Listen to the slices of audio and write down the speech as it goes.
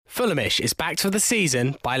Fulhamish is backed for the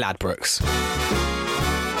season by Ladbrokes.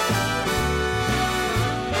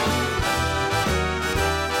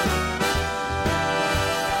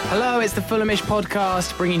 Hello, it's the Fulhamish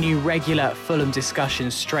podcast, bringing you regular Fulham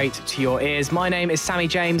discussions straight to your ears. My name is Sammy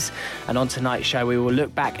James, and on tonight's show we will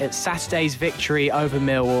look back at Saturday's victory over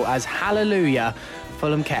Millwall as, hallelujah,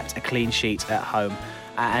 Fulham kept a clean sheet at home.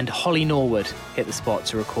 And Holly Norwood hit the spot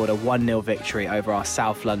to record a 1-0 victory over our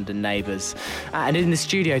South London neighbours. And in the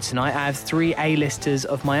studio tonight, I have three A-listers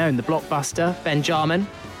of my own. The Blockbuster, Ben Jarman.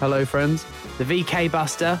 Hello, friends. The VK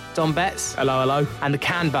Buster, Dom Betts. Hello, hello. And the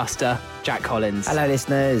Can Buster, Jack Collins. Hello,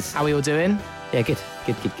 listeners. How are we all doing? Yeah, good.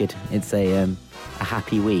 It's a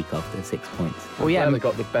happy week after 6 points. Well, yeah, they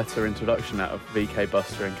got the better introduction out of VK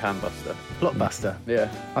Buster and Can Buster. Blockbuster.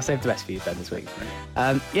 Yeah. I'll save the best for you, Ben, this week.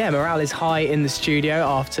 Morale is high in the studio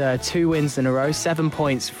after 2 wins in a row, 7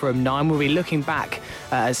 points from 9. We'll be looking back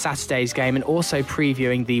at Saturday's game and also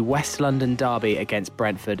previewing the West London derby against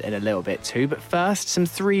Brentford in a little bit too. But first, some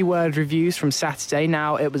 3-word reviews from Saturday.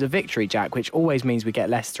 Now, it was a victory, Jack, which always means we get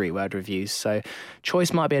less 3-word reviews, so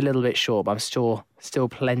choice might be a little bit short, but I'm still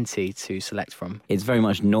plenty to select from. It's very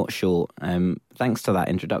much not short. Thanks to that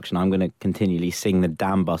introduction, I'm going to continually sing the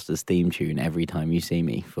Dam Busters theme tune every time you see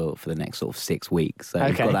me for the next sort of 6 weeks. So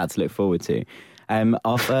you've got that to look forward to.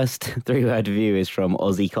 Our first 3-word review is from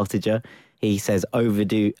Aussie Cottager. He says,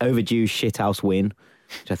 overdue shithouse win,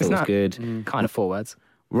 which I thought was good. Kind of 4 words.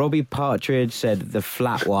 Robbie Partridge said the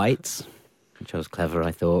flat whites, which was clever,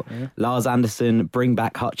 I thought. Yeah. Lars Anderson, bring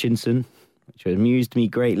back Hutchinson, which amused me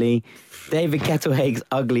greatly. David Kettlehaig's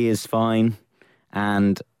ugly is fine.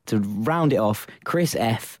 And to round it off, Chris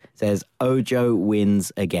F says Ojo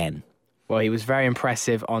wins again. Well, he was very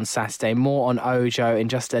impressive on Saturday. More on Ojo in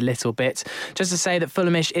just a little bit. Just to say that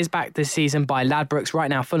Fulhamish is back this season by Ladbrokes. Right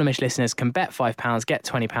now, Fulhamish listeners can bet £5, get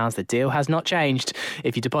 £20. The deal has not changed.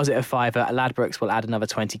 If you deposit a fiver, Ladbrokes will add another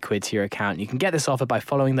 20 quid to your account. You can get this offer by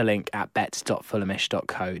following the link at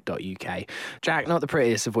bet.fulhamish.co.uk. Jack, not the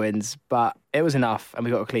prettiest of wins, but it was enough, and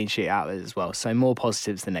we got a clean sheet out of it as well. So more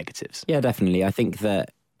positives than negatives. Yeah, definitely. I think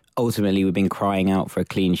that ultimately we've been crying out for a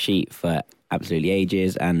clean sheet for absolutely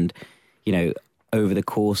ages, and you know, over the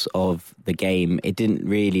course of the game, it didn't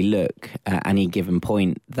really look at any given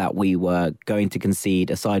point that we were going to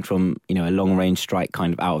concede, aside from, you know, a long-range strike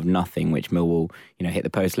kind of out of nothing, which Millwall, you know, hit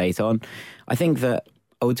the post late on. I think that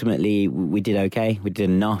ultimately we did okay, we did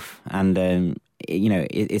enough, and you know,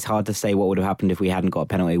 it's hard to say what would have happened if we hadn't got a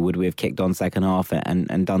penalty. Would we have kicked on second half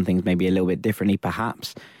and done things maybe a little bit differently,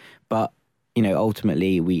 perhaps? But you know,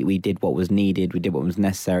 ultimately, we did what was needed, we did what was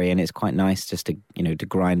necessary, and it's quite nice just to, you know, to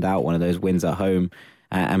grind out one of those wins at home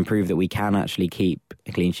and prove that we can actually keep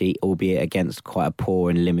a clean sheet, albeit against quite a poor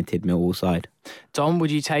and limited Millwall side. Dom,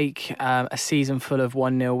 would you take a season full of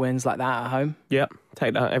 1-0 wins like that at home? Yeah,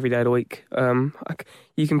 take that every day of the week.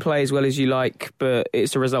 You can play as well as you like, but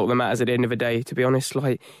it's the result that matters at the end of the day, to be honest.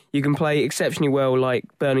 Like, you can play exceptionally well like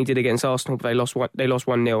Burnley did against Arsenal, but they lost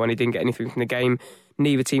 1-0 and they didn't get anything from the game.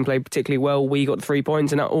 Neither team played particularly well. We got the 3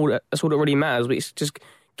 points, and that's all that really matters. But it's just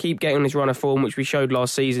keep getting on this run of form, which we showed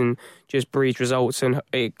last season, just breeds results, and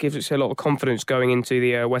it gives us a lot of confidence going into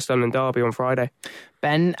the West London derby on Friday.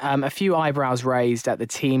 Ben, a few eyebrows raised at the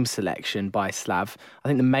team selection by Slav. I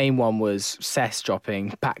think the main one was Cess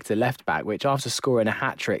dropping back to left back, which after scoring a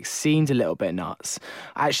hat-trick seemed a little bit nuts.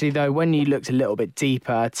 Actually, though, when you looked a little bit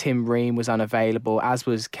deeper, Tim Ream was unavailable, as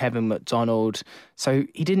was Kevin McDonald. So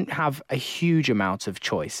he didn't have a huge amount of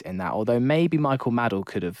choice in that, although maybe Michael Maddell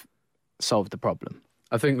could have solved the problem.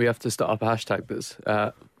 I think we have to start up a hashtag that's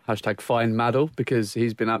hashtag find Maddell, because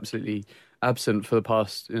he's been absolutely absent for the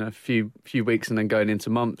past few weeks and then going into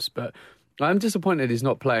months. But I'm disappointed he's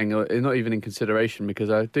not playing, or not even in consideration, because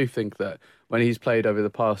I do think that when he's played over the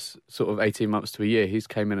past sort of 18 months to a year, he's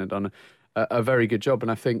came in and done a very good job.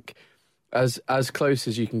 And I think as close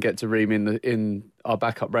as you can get to Ream in our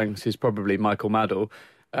backup ranks is probably Michael Maddell.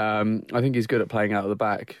 I think he's good at playing out of the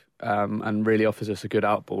back. And really offers us a good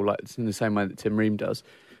outball, like it's in the same way that Tim Ream does.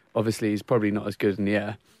 Obviously, he's probably not as good in the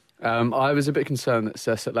air. I was a bit concerned that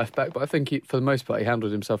Cess at left back, but I think for the most part he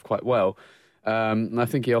handled himself quite well. And I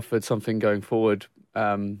think he offered something going forward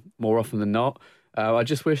more often than not. I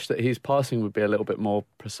just wish that his passing would be a little bit more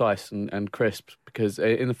precise and crisp, because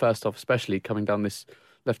in the first half, especially coming down this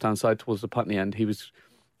left-hand side towards the Putney end, he was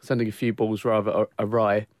sending a few balls rather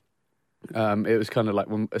awry. It was kind of like,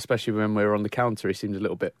 especially when we were on the counter, he seemed a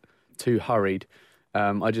little bit too hurried.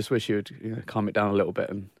 I just wish he would calm it down a little bit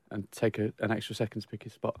and take an extra second to pick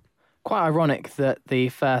his spot. Quite ironic that the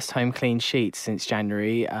first home clean sheet since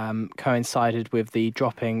January coincided with the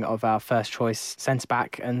dropping of our first choice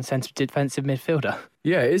centre-back and centre defensive midfielder.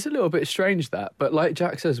 Yeah, it is a little bit strange that, but like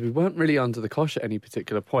Jack says, we weren't really under the cosh at any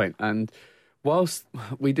particular point, and whilst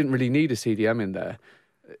we didn't really need a CDM in there,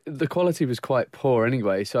 the quality was quite poor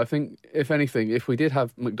anyway. So I think, if anything, if we did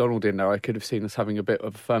have McDonald in there, I could have seen us having a bit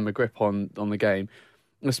of a firmer grip on the game,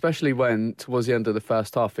 especially when towards the end of the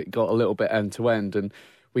first half it got a little bit end to end, and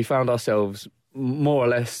we found ourselves more or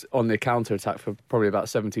less on the counter attack for probably about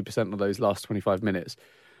 70% of those last 25 minutes.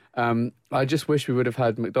 I just wish we would have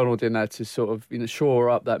had McDonald in there to sort of shore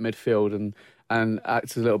up that midfield and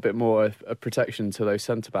act as a little bit more of protection to those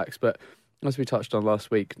centre backs. But as we touched on last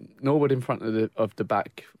week, Norwood in front of the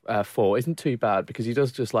back four isn't too bad, because he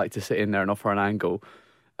does just like to sit in there and offer an angle.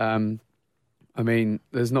 I mean,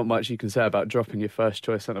 there's not much you can say about dropping your first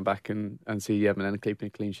choice centre back and CDM and then keeping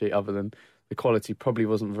a clean sheet, other than the quality probably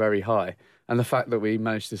wasn't very high, and the fact that we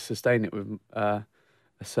managed to sustain it with a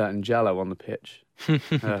certain Jallow on the pitch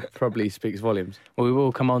probably speaks volumes. Well, we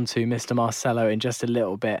will come on to Mr. Marcelo in just a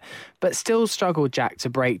little bit, but still struggled, Jack, to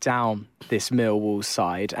break down this Millwall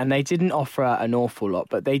side, and they didn't offer an awful lot,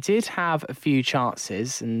 but they did have a few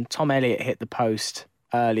chances, and Tom Elliott hit the post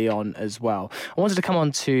early on as well. I wanted to come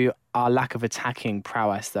on to our lack of attacking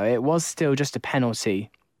prowess, though. It was still just a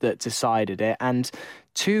penalty that decided it, and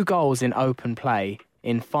 2 goals in open play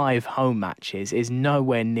in 5 home matches is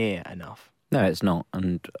nowhere near enough. No, it's not.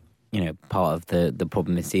 And, part of the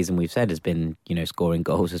problem this season, we've said, has been, scoring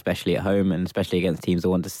goals, especially at home and especially against teams that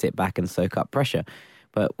want to sit back and soak up pressure.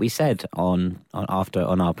 But we said on our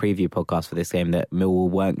preview podcast for this game that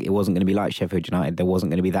Millwall it wasn't going to be like Sheffield United. There wasn't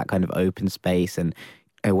going to be that kind of open space, and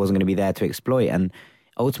it wasn't going to be there to exploit. And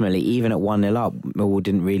ultimately, even at 1-0 up, Millwall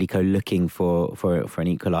didn't really go looking for an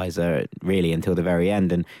equaliser really until the very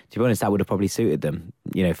end. And to be honest, that would have probably suited them,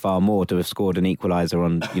 far more to have scored an equaliser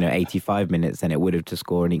on 85 minutes than it would have to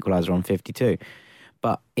score an equaliser on 52.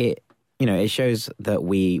 But it shows that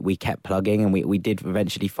we kept plugging, and we did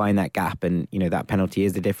eventually find that gap, and that penalty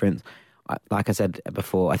is the difference. Like I said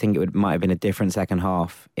before, I think it might have been a different second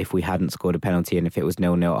half if we hadn't scored a penalty and if it was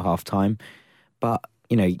 0-0 at half time. But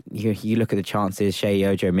you look at the chances, Shea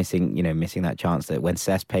Ojo missing that chance that when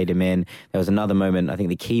Cess paid him in. There was another moment, I think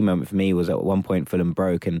the key moment for me was at one point Fulham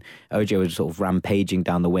broke and Ojo was sort of rampaging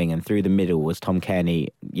down the wing, and through the middle was Tom Kearney,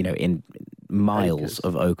 in miles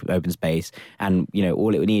of open space. And,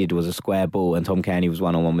 all it needed was a square ball, and Tom Kearney was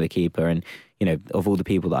one-on-one with the keeper. And, of all the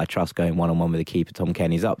people that I trust going one-on-one with the keeper, Tom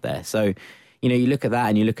Kearney's up there. So, you look at that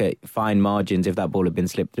and you look at fine margins. If that ball had been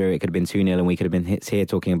slipped through, it could have been 2-0 and we could have been here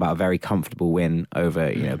talking about a very comfortable win over,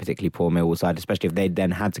 a particularly poor Millwall side, especially if they'd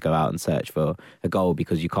then had to go out and search for a goal,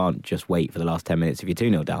 because you can't just wait for the last 10 minutes if you're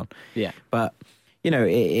 2-0 down. Yeah. But,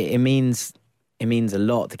 it means a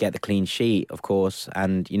lot to get the clean sheet, of course.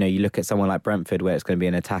 And, you look at someone like Brentford, where it's going to be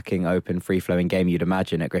an attacking, open, free-flowing game, you'd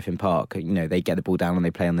imagine, at Griffin Park. They get the ball down and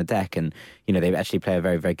they play on the deck. And, they actually play a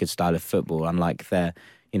very, very good style of football, unlike their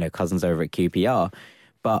cousins over at QPR.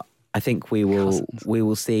 But I think we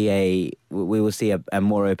will see a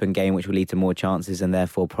more open game, which will lead to more chances and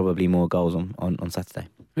therefore probably more goals on Saturday.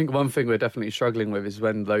 I think one thing we're definitely struggling with is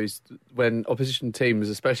when opposition teams,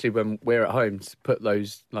 especially when we're at home, put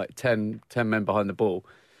those 10 men behind the ball,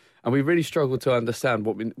 and we really struggle to understand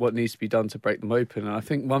what needs to be done to break them open. And I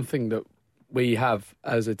think one thing that we have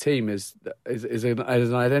as a team is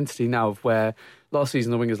an identity now of where last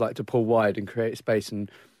season the wingers like to pull wide and create space and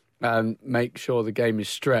make sure the game is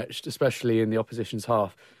stretched, especially in the opposition's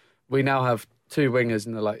half. We now have 2 wingers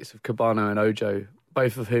in the likes of Cabano and Ojo,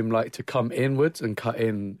 both of whom like to come inwards and cut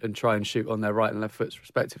in and try and shoot on their right and left foots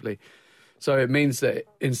respectively. So it means that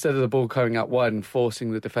instead of the ball going out wide and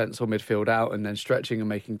forcing the defence or midfield out and then stretching and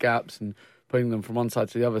making gaps and putting them from one side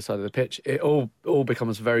to the other side of the pitch, it all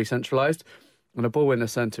becomes very centralised. And a ball in the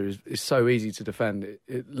centre is so easy to defend.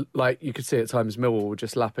 It like you could see at times Millwall were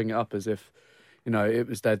just lapping it up as if, it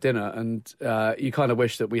was their dinner. And you kind of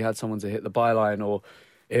wish that we had someone to hit the byline, or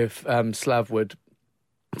if Slav would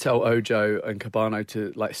tell Ojo and Cabano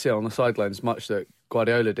to sit on the sidelines, much that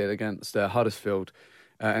Guardiola did against Huddersfield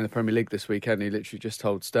in the Premier League this weekend. He literally just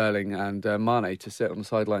told Sterling and Mane to sit on the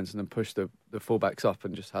sidelines and then push the fullbacks up,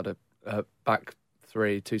 and just had a back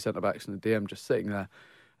 3, 2 centre-backs and a DM just sitting there.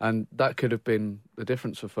 And that could have been the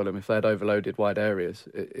difference for Fulham if they had overloaded wide areas.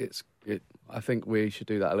 I think we should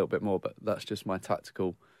do that a little bit more, but that's just my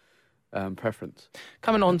tactical preference.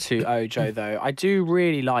 Coming on to Ojo, though, I do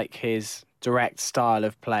really like his direct style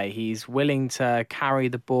of play. He's willing to carry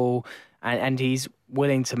the ball and he's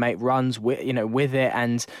willing to make runs with it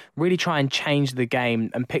and really try and change the game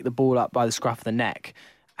and pick the ball up by the scruff of the neck.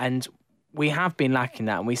 And we have been lacking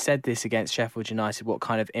that, and we said this against Sheffield United, what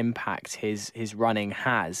kind of impact his running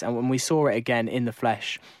has. And when we saw it again in the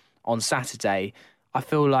flesh on Saturday, I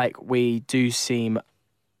feel like we do seem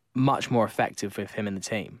much more effective with him in the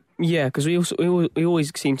team. Yeah, because we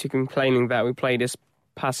always seem to complaining that we play this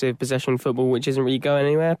passive possession football, which isn't really going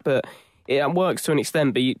anywhere. But it works to an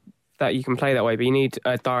extent, but that you can play that way. But you need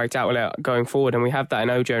a direct outlet going forward, and we have that in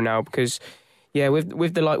Ojo now. Because I like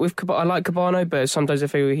Cabano, but sometimes I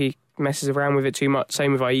feel he messes around with it too much.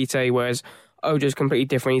 Same with Aite, whereas Ojo's completely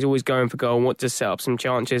different. He's always going for goal and wants to set up some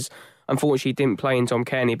chances. Unfortunately, he didn't play in Tom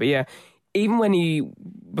Kearney, but yeah. Even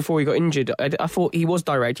before he got injured, I thought he was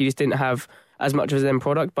direct. He just didn't have as much of his end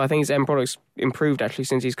product. But I think his end product's improved actually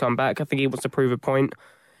since he's come back. I think he wants to prove a point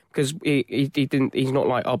because he's not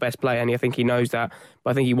like our best player, and I think he knows that.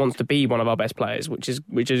 But I think he wants to be one of our best players, which is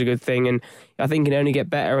a good thing. And I think he can only get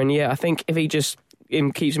better. And yeah, I think if he just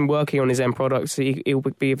keeps him working on his end products, he'll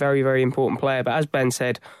be a very, very important player. But as Ben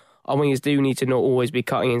said, our wingers do need to not always be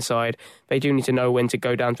cutting inside. They do need to know when to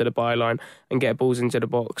go down to the byline and get balls into the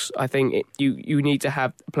box. I think you need to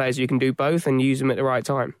have players who can do both and use them at the right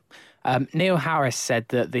time. Neil Harris said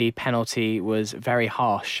that the penalty was very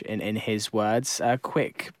harsh in his words. A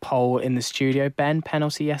quick poll in the studio. Ben,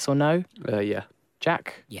 penalty, yes or no? Yeah.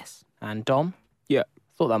 Jack? Yes. And Dom? Yeah.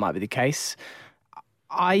 Thought that might be the case.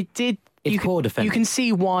 It's poor defending. You can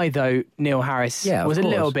see why, though, Neil Harris was a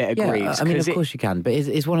little bit aggrieved. Yeah, I mean, of course you can. But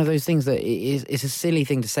it's one of those things that it's a silly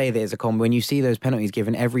thing to say that it's a con when you see those penalties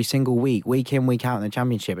given every single week in, week out in the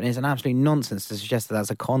Championship. And it's an absolute nonsense to suggest that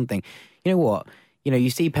that's a con thing. You know what?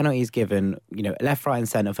 You see penalties given, left, right and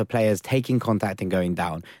centre for players taking contact and going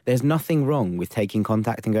down. There's nothing wrong with taking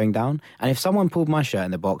contact and going down. And if someone pulled my shirt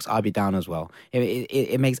in the box, I'd be down as well.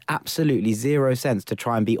 It makes absolutely zero sense to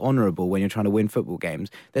try and be honourable when you're trying to win football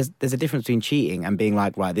games. There's a difference between cheating and being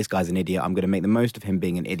like, right, this guy's an idiot. I'm going to make the most of him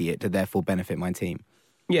being an idiot to therefore benefit my team.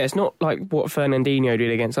 Yeah, it's not like what Fernandinho did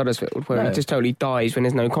against Huddersfield, where he just totally dies when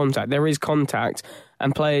there's no contact. There is contact,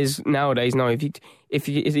 and players nowadays know if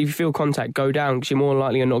you feel contact, go down because you're more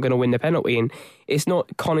likely you're not going to win the penalty. And it's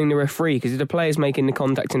not conning the referee because if the player's making the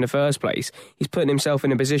contact in the first place, he's putting himself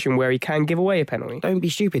in a position where he can give away a penalty. Don't be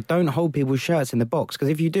stupid. Don't hold people's shirts in the box because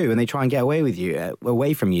if you do and they try and get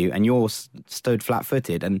away from you, and you're stood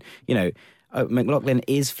flat-footed, and McLaughlin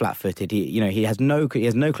is flat-footed. He has no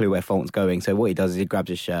clue where Font's going. So what he does is he grabs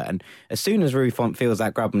his shirt, and as soon as Rui Font feels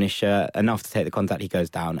that grabbing his shirt enough to take the contact, he goes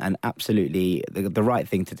down. And absolutely the right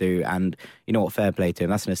thing to do. And you know what? Fair play to him.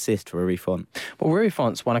 That's an assist for Rui Font. Well, Rui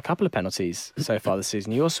Font's won a couple of penalties so far this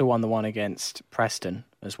season. He also won the one against Preston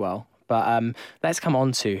as well. But let's come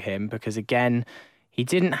on to him because again, he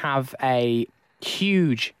didn't have a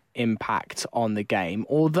huge impact on the game.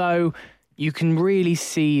 Although you can really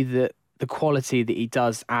see that the quality that he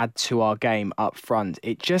does add to our game up front.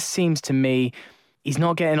 It just seems to me he's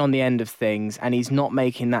not getting on the end of things and he's not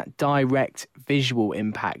making that direct visual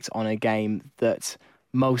impact on a game that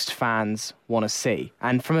most fans want to see.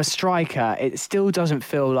 And from a striker, it still doesn't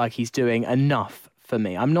feel like he's doing enough for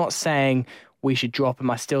me. I'm not saying we should drop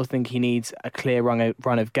him. I still think he needs a clear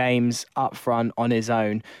run of games up front on his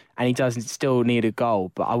own, and he doesn't still need a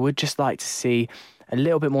goal. But I would just like to see a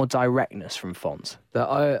little bit more directness from Font.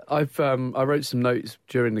 I wrote some notes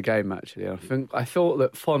during the game actually. I thought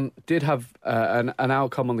that Font did have an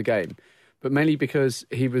outcome on the game, but mainly because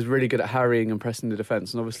he was really good at harrying and pressing the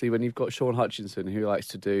defence. And obviously, when you've got Sean Hutchinson who likes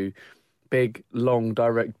to do big, long,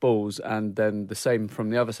 direct balls, and then the same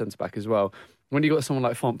from the other centre back as well. When you've got someone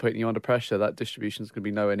like Font putting you under pressure, that distribution is going to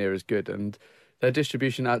be nowhere near as good. And their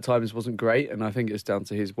distribution at times wasn't great, and I think it's down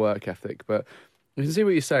to his work ethic. But you can see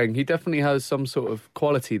what you're saying. He definitely has some sort of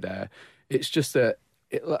quality there. It's just that,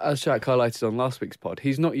 as Jack highlighted on last week's pod,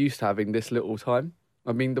 he's not used to having this little time.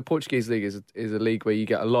 I mean, the Portuguese league is a league where you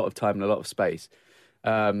get a lot of time and a lot of space,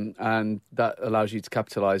 and that allows you to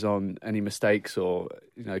capitalise on any mistakes or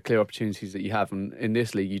clear opportunities that you have. And in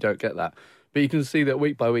this league, you don't get that. But you can see that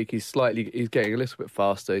week by week, he's getting a little bit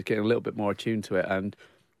faster. He's getting a little bit more attuned to it. And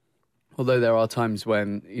although there are times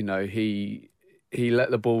when he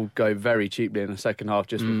let the ball go very cheaply in the second half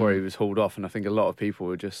just before he was hauled off. And I think a lot of people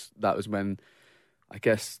were that was when, I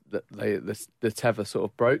guess, the tether sort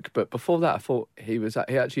of broke. But before that, I thought he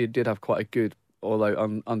actually did have quite a good,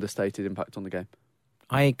 although understated, impact on the game.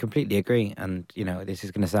 I completely agree. And, this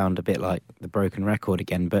is going to sound a bit like the broken record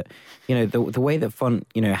again. But, the way that Font,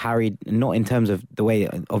 harried, not in terms of the way,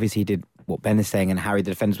 obviously he did what Ben is saying and harry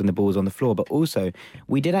the defenders when the ball was on the floor. But also,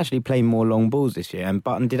 we did actually play more long balls this year, and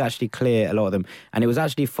Button did actually clear a lot of them. And it was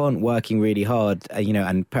actually Font working really hard,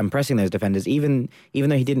 and pressing those defenders. Even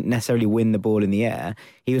though he didn't necessarily win the ball in the air,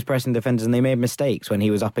 he was pressing defenders, and they made mistakes when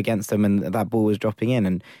he was up against them, and that ball was dropping in.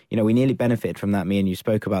 And we nearly benefited from that. Me and you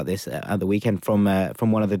spoke about this at the weekend from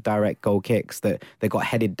one of the direct goal kicks that got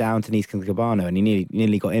headed down to Neeskens Cabano, and he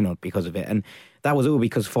nearly got in on because of it. And that was all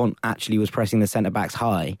because Font actually was pressing the centre backs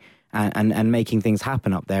high and making things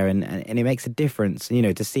happen up there, and it makes a difference,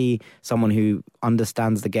 to see someone who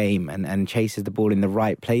understands the game and chases the ball in the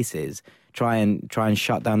right places try and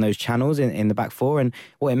shut down those channels in the back four. And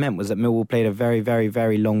what it meant was that Millwall played a very, very,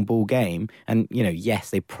 very long ball game. And, yes,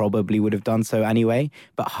 they probably would have done so anyway,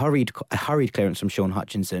 but a hurried clearance from Sean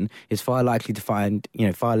Hutchinson is far less likely to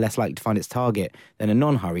find its target than a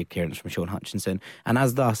non-hurried clearance from Sean Hutchinson. And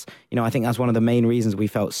as thus, I think that's one of the main reasons we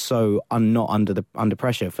felt so not under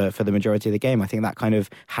pressure for the majority of the game. I think that kind of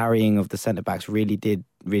harrying of the centre-backs really did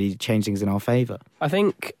change things in our favour. I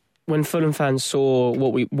think when Fulham fans saw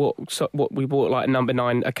what we bought, like number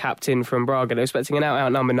 9, a captain from Braga, they're expecting an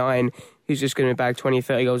out number 9 who's just going to bag 20,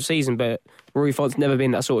 30 goals a season. But Rui Font's never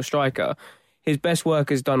been that sort of striker. His best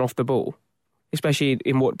work is done off the ball, especially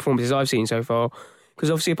in what performances I've seen so far. Because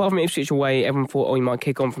obviously, apart from Ipswich away, everyone thought, he might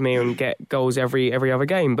kick on from here and get goals every other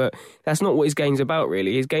game. But that's not what his game's about,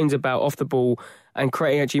 really. His game's about off the ball and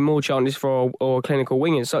creating actually more chances for our clinical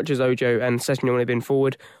wingers, such as Ojo and Sessegnon when they've been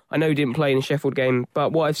forward. I know he didn't play in the Sheffield game,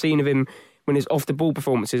 but what I've seen of him when his off-the-ball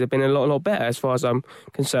performances have been a lot better as far as I'm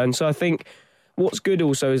concerned. So I think what's good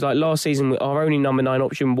also is, like, last season, our only number 9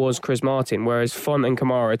 option was Chris Martin, whereas Font and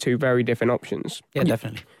Kamara are two very different options. Yeah,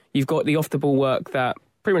 definitely. You've got the off-the-ball work that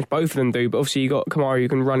pretty much both of them do, but obviously you've got Kamara who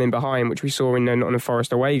can run in behind, which we saw in the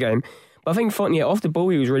Forest away game. But I think Font, off the ball,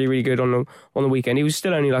 he was really, really good on the weekend. He was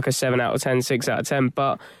still only like a 7 out of 10, 6 out of 10,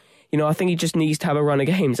 but I think he just needs to have a run of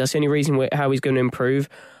games. That's the only reason how he's going to improve.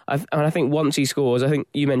 And I think once he scores, I think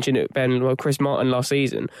you mentioned it, Ben, Chris Martin last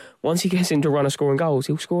season, once he gets into a run of scoring goals,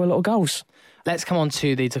 he'll score a lot of goals. Let's come on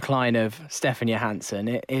to the decline of Stefan Johansson.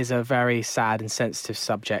 It is a very sad and sensitive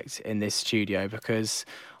subject in this studio because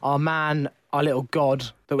our little god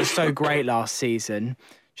that was so great last season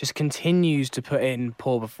just continues to put in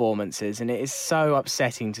poor performances, and it is so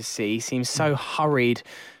upsetting to see. He seems so harried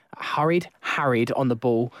on the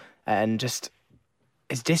ball, and just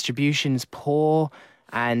his distribution's poor,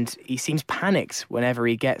 and he seems panicked whenever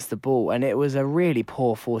he gets the ball. And it was a really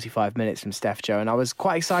poor 45 minutes from Steph Joe, and I was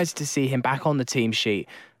quite excited to see him back on the team sheet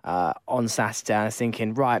on Saturday. I was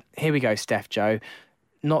thinking, right, here we go, Steph Joe.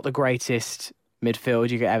 Not the greatest midfield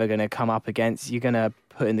you're ever going to come up against. You're going to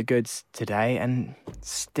put in the goods today, and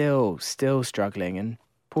still struggling, and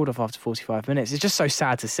pulled off after 45 minutes. It's just so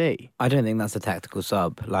sad to see. I don't think that's a tactical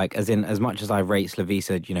sub. Like, as much as I rate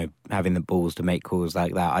Slavisa, having the balls to make calls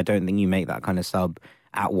like that, I don't think you make that kind of sub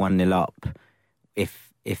at 1-0 up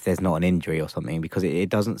if there's not an injury or something, because it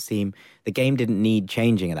doesn't seem... The game didn't need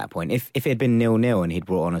changing at that point. If it had been 0-0 and he'd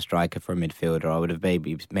brought on a striker for a midfielder, I would have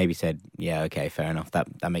maybe said, yeah, okay, fair enough,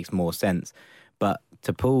 that makes more sense. But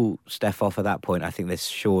to pull Steph off at that point, I think there's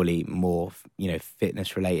surely more,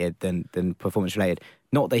 fitness related than performance related.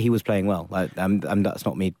 Not that he was playing well. Like, that's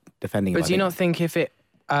not me defending him. But do you not think if it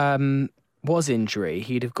was injury,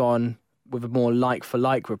 he'd have gone with a more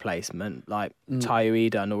like-for-like replacement, like Tayo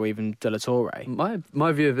Edan or even De La Torre?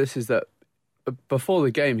 My view of this is that before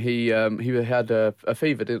the game, he had a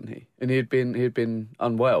fever, didn't he? And he had been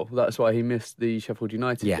unwell. That's why he missed the Sheffield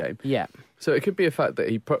United game. Yeah. So it could be a fact that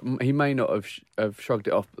he may not have shrugged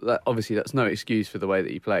it off. But obviously, that's no excuse for the way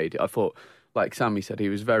that he played. I thought, like Sammy said, he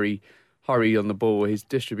was very hurried on the ball. His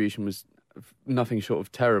distribution was nothing short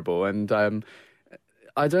of terrible. And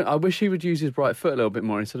I wish he would use his right foot a little bit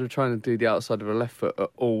more instead of trying to do the outside of a left foot at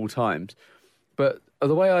all times. But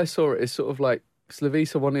the way I saw it is sort of like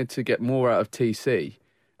Slavisa wanted to get more out of TC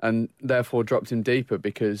and therefore dropped him deeper,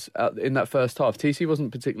 because in that first half, TC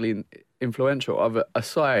wasn't particularly influential,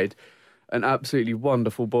 aside an absolutely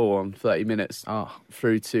wonderful ball on 30 minutes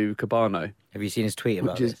through to Cabano. Have you seen his tweet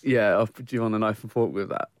about this? Yeah, do you want a knife and fork with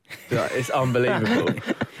that? It's unbelievable.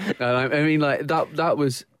 And I mean, like, that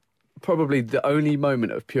was probably the only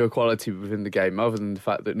moment of pure quality within the game, other than the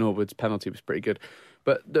fact that Norwood's penalty was pretty good.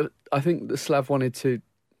 But I think that Slav wanted to...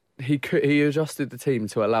 He adjusted the team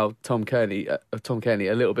to allow Tom Kearney a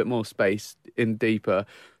little bit more space in deeper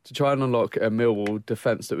to try and unlock a Millwall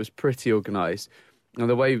defence that was pretty organised. And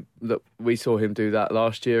the way that we saw him do that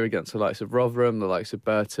last year against the likes of Rotherham, the likes of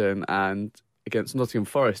Burton, and against Nottingham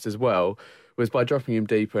Forest as well, was by dropping him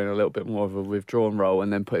deeper in a little bit more of a withdrawn role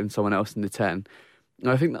and then putting someone else in the 10. And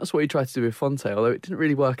I think that's what he tried to do with Fonte, although it didn't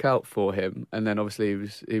really work out for him. And then obviously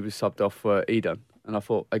he was subbed off for Edun. And I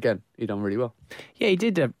thought, again, he done really well. Yeah, he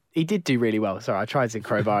did do really well. Sorry, I tried to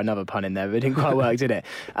crowbar another pun in there, but it didn't quite work, did it?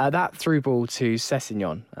 That through ball to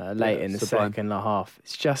Sessegnon late in the second half.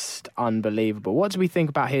 It's just unbelievable. What do we think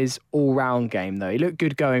about his all-round game, though? He looked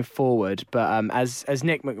good going forward, but as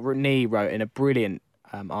Nick McNee wrote in a brilliant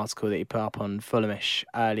article that he put up on Fulhamish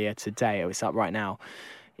earlier today, it's up right now,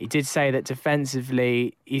 he did say that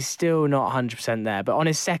defensively he's still not 100% there, but on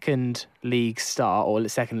his second league start or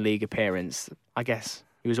second league appearance, I guess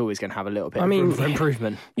he was always going to have a little bit of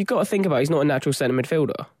improvement. You've got to think about it, he's not a natural centre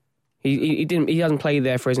midfielder. He hasn't played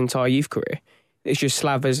there for his entire youth career. It's just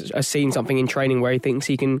Slav has seen something in training where he thinks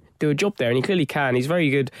he can do a job there, and he clearly can. He's very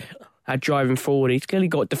good at driving forward. He's clearly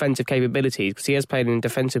got defensive capabilities because he has played in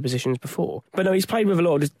defensive positions before. But no, he's played with a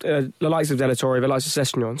lot of the likes of De La Torre, the likes of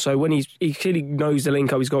Sessegnon. So when he clearly knows the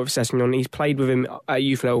link up he's got with Sessegnon, he's played with him at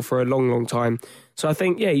youth level for a long, long time. So I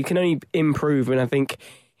think, you can only improve, and I think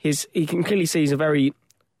he can clearly see he's a very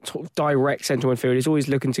direct central midfielder. He's always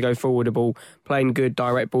looking to go forward the ball, playing good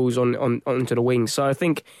direct balls onto the wings. So I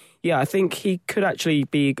think he could actually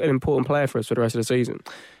be an important player for us for the rest of the season.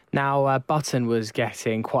 Now, Button was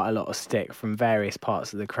getting quite a lot of stick from various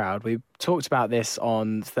parts of the crowd. We talked about this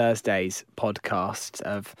on Thursday's podcast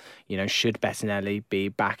of, should Bettinelli be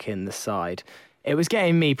back in the side? It was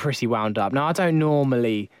getting me pretty wound up. Now, I don't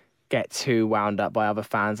normally get too wound up by other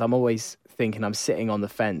fans. I'm always thinking I'm sitting on the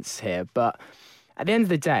fence here. But at the end of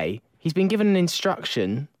the day, he's been given an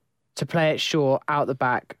instruction to play it short, out the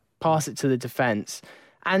back, pass it to the defence.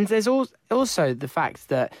 And there's also the fact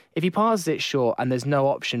that if he passes it short and there's no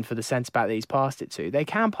option for the centre-back that he's passed it to, they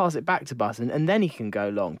can pass it back to Button and then he can go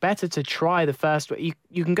long. Better to try the first way.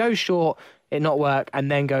 You can go short, it not work,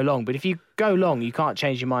 and then go long. But if you go long, you can't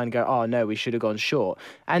change your mind and go, oh, no, we should have gone short.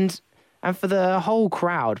 And for the whole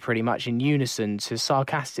crowd pretty much in unison to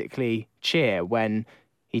sarcastically cheer when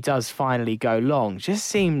he does finally go long just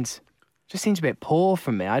seemed a bit poor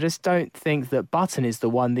from me. I just don't think that Button is the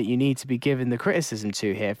one that you need to be giving the criticism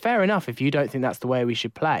to here. Fair enough if you don't think that's the way we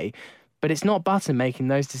should play, but it's not Button making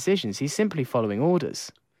those decisions. He's simply following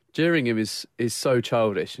orders. Jeering him is so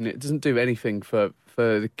childish, and it doesn't do anything for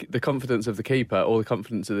the confidence of the keeper or the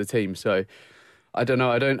confidence of the team. So I don't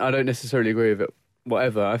know. I don't necessarily agree with it.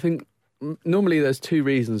 Whatever. I think normally there's two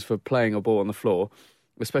reasons for playing a ball on the floor,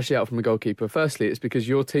 especially out from a goalkeeper. Firstly, it's because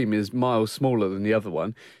your team is miles smaller than the other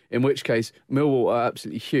one, in which case Millwall are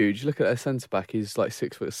absolutely huge. Look at their centre-back, he's like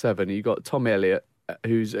 6'7". You've got Tom Elliott,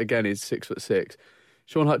 who's again is 6'6".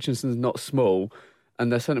 Sean Hutchinson's not small,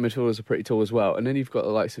 and their centre midfielders are pretty tall as well. And then you've got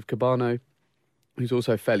the likes of Cabano, who's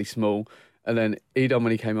also fairly small. And then Edun,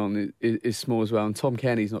 when he came on, is small as well. And Tom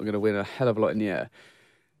Kearney's not going to win a hell of a lot in the air.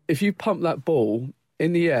 If you pump that ball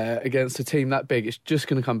in the air against a team that big, it's just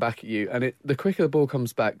going to come back at you. And the quicker the ball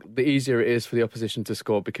comes back, the easier it is for the opposition to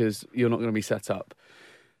score because you're not going to be set up.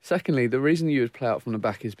 Secondly, the reason you would play out from the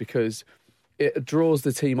back is because it draws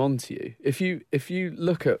the team onto you. If you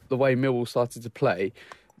look at the way Millwall started to play,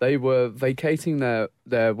 they were vacating their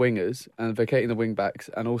wingers and vacating the wing backs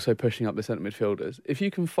and also pushing up the centre midfielders. If you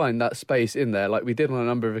can find that space in there, like we did on a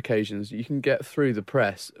number of occasions, you can get through the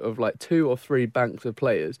press of like 2 or 3 banks of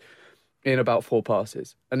players in about 4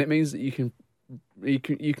 passes. And it means that you can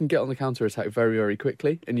get on the counter-attack very, very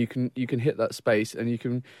quickly, and you can hit that space, and you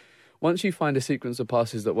can, once you find a sequence of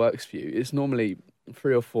passes that works for you, it's normally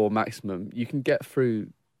 3 or 4 maximum, you can get through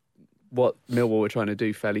what Millwall were trying to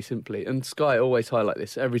do fairly simply. And Sky always highlight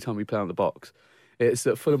this every time we play on the box. It's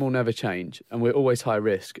that Fulham will never change, and we're always high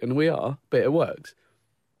risk, and we are, but it works,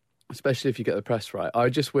 especially if you get the press right. I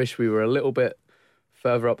just wish we were a little bit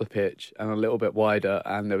further up the pitch and a little bit wider,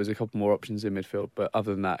 and there was a couple more options in midfield, but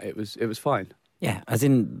other than that, it was fine. Yeah, as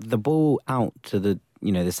in the ball out to the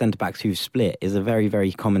centre-backs who've split is a very,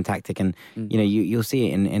 very common tactic, and you'll see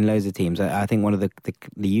it in loads of teams. I think one of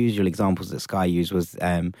the usual examples that Sky used was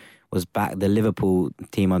back the Liverpool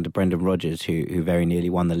team under Brendan Rodgers, who very nearly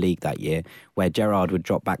won the league that year, where Gerrard would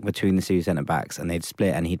drop back between the 2 centre-backs and they'd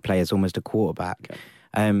split and he'd play as almost a quarterback.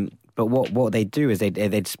 Okay. But what they'd do is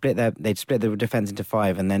they'd split the defence into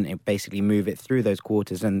 5 and then basically move it through those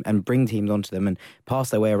quarters and bring teams onto them and pass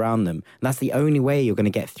their way around them. And that's the only way you're going to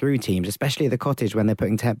get through teams, especially at the Cottage when they're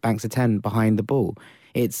putting banks of 10 behind the ball.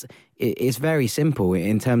 It's very simple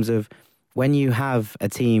in terms of when you have a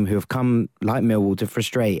team who have come like Millwall to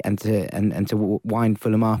frustrate and to wind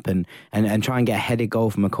Fulham up and try and get a headed goal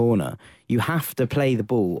from a corner, you have to play the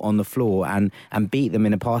ball on the floor and beat them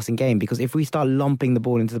in a passing game, because if we start lumping the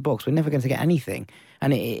ball into the box, we're never going to get anything.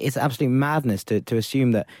 And it's absolute madness to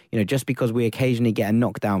assume that just because we occasionally get a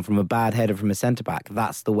knockdown from a bad header from a centre-back,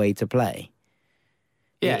 that's the way to play.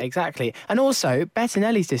 Yeah, exactly. And also,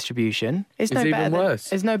 Bettinelli's distribution is no even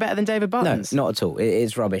worse. Is no better than David No, Button's. not at all.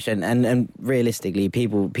 It's rubbish. And realistically,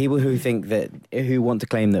 people who think that, who want to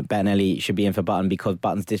claim that Bettinelli should be in for Button because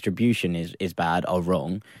Button's distribution is bad are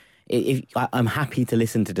wrong. I'm happy to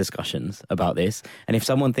listen to discussions about this, and if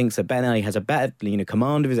someone thinks that Bettinelli has a better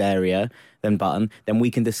command of his area than Button, then we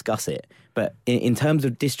can discuss it. But in terms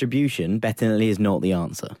of distribution, Bettinelli is not the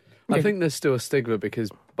answer. I think there's still a stigma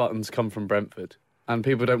because Button's come from Brentford and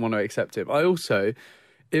people don't want to accept him. I also,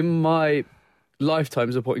 in my lifetime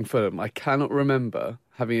supporting Fulham, I cannot remember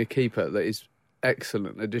having a keeper that is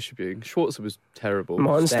excellent at distributing. Schwarzer was terrible.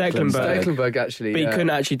 Martin Stecklenburg. Stecklenburg actually. But he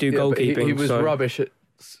couldn't actually do goalkeeping. He was rubbish at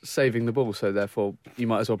saving the ball, so therefore you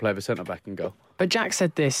might as well play with centre-back and goal. But Jack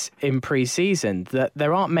said this in pre-season, that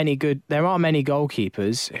there aren't many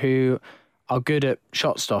goalkeepers who are good at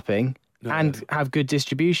shot stopping and have good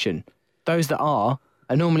distribution. Those that are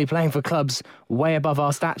normally playing for clubs way above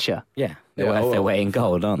our stature. Yeah, they're weighing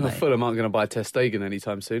gold, aren't they? Fulham aren't going to buy Ter Stegen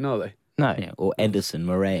anytime soon, are they? No. Yeah, or Edison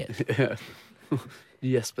Moraes. Yeah.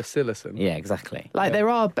 Yes, Basilisson. Yeah, exactly. Like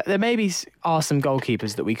there maybe are some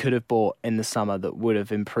goalkeepers that we could have bought in the summer that would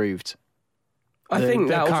have improved.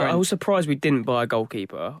 I was surprised we didn't buy a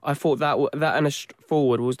goalkeeper. I thought that and a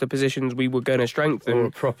forward was the positions we were going to strengthen. Or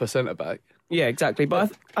a proper centre-back. Yeah, exactly.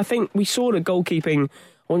 But I think we saw the goalkeeping,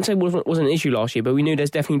 I wouldn't say wasn't an issue last year, but we knew there's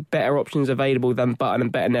definitely better options available than Button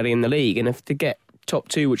and Bettinelli in the league. And if to get top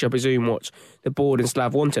two, which I presume what the board and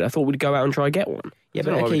Slav wanted, I thought we'd go out and try and get one. Yeah,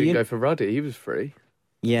 but we didn't go for Ruddy. He was free.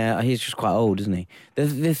 Yeah, he's just quite old, isn't he?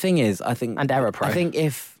 The thing is, I think... And error pro. I think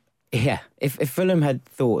if Fulham had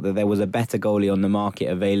thought that there was a better goalie on the market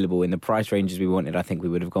available in the price ranges we wanted, I think we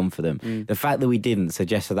would have gone for them. The fact that we didn't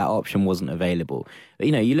suggests that option wasn't available. But,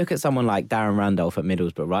 you look at someone like Darren Randolph at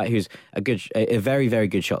Middlesbrough, right, who's a very, very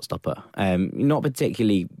good shot stopper. Not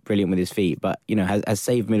particularly brilliant with his feet, but, has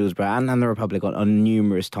saved Middlesbrough and the Republic on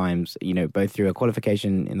numerous times, both through a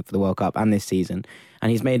qualification for the World Cup and this season. And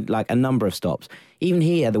he's made a number of stops. Even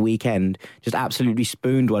he at the weekend just absolutely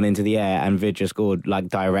spooned one into the air and Vidra scored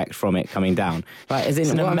direct from it coming down. It's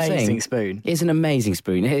an amazing spoon. It's an amazing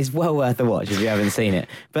spoon. It's well worth a watch if you haven't seen it.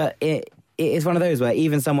 But it is one of those where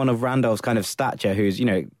even someone of Randolph's kind of stature, who's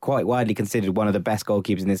quite widely considered one of the best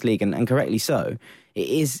goalkeepers in this league, and correctly so,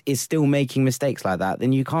 is still making mistakes like that.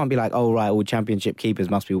 Then you can't be like, oh right, all Championship keepers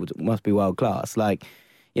must be world class.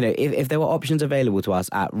 If there were options available to us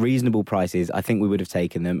at reasonable prices, I think we would have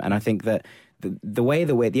taken them. And I think that the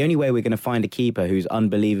only way we're going to find a keeper who's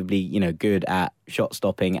unbelievably, good at shot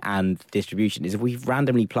stopping and distribution is if we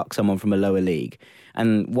randomly pluck someone from a lower league.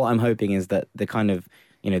 And what I'm hoping is that the kind of,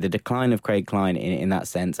 the decline of Craig Klein in that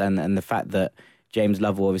sense, and the fact that James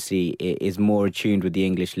Lovell obviously is more attuned with the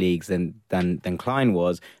English leagues than Klein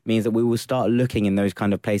was, means that we will start looking in those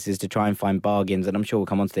kind of places to try and find bargains. And I'm sure we'll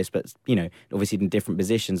come on to this, but, obviously in different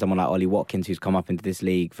positions, someone like Ollie Watkins, who's come up into this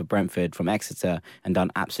league for Brentford from Exeter and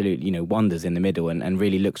done absolute, wonders in the middle and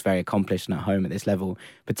really looks very accomplished and at home at this level.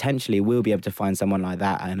 Potentially we'll be able to find someone like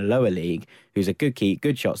that in a lower league who's a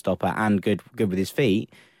good shot stopper and good with his feet.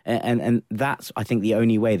 And that's, I think, the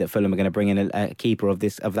only way that Fulham are going to bring in a keeper of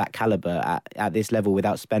that calibre at this level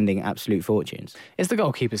without spending absolute fortunes. It's the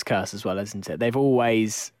goalkeeper's curse as well, isn't it? They've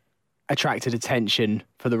always attracted attention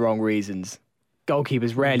for the wrong reasons.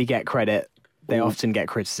 Goalkeepers rarely get credit. They often get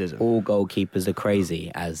criticism. All goalkeepers are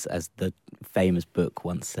crazy, as the famous book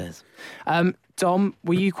once says. Dom,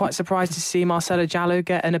 were you quite surprised to see Marcelo Diallo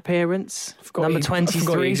get an appearance? Number 23? I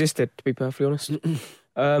forgot he existed, to be perfectly honest.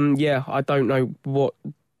 I don't know what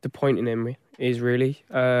the point in him is really.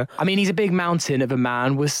 He's a big mountain of a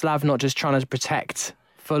man. Was Slav not just trying to protect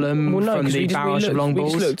Fulham from the barrage of long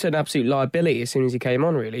balls? He just looked an absolute liability as soon as he came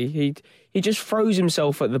on, really. He just throws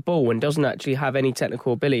himself at the ball and doesn't actually have any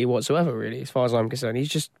technical ability whatsoever, really, as far as I'm concerned. He's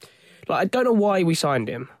just... I don't know why we signed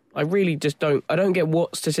him. I really just don't... I don't get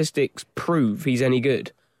what statistics prove he's any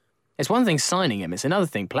good. It's one thing signing him, it's another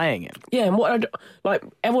thing playing him. Yeah, and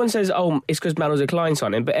everyone says, it's because Maddel's a Klein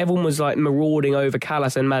signing, but everyone was marauding over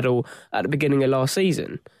Callas and Maddell at the beginning of last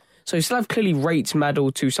season. So Slav clearly rates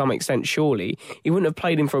Maddell to some extent, surely. He wouldn't have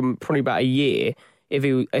played him for probably about a year if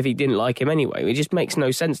he didn't like him anyway. It just makes no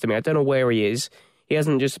sense to me. I don't know where he is. He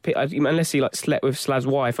hasn't just... Unless he slept with Slav's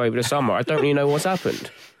wife over the summer, I don't really know what's happened.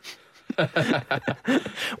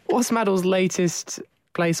 What's Maddell's latest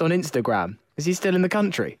place on Instagram? Is he still in the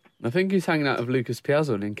country? I think he's hanging out with Lucas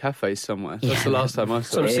Piazon in cafes somewhere. That's the last time I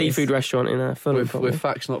saw Some him. seafood restaurant in Fulham. With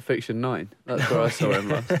Facts Not Fiction 9. That's where I saw him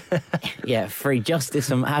last. Yeah, free justice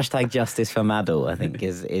from #justice for Madel, I think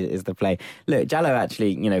is the play. Look, Jallo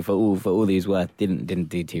actually, for all these worth, didn't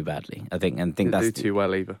do too badly. I think Didn't that's do too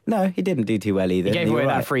well either. No, he didn't do too well either. He gave away You're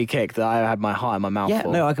that right. free kick that I had my heart in my mouth Yeah, for.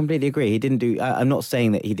 no, I completely agree. He didn't do. I'm not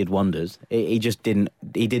saying that he did wonders. He just didn't.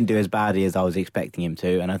 He didn't do as badly as I was expecting him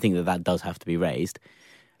to, and I think that does have to be raised.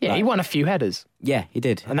 Yeah, he won a few headers, Yeah, he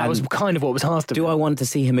did, and that was kind of what was asked of Do him. I want to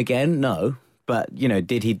see him again? No, but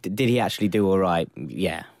did he actually do all right?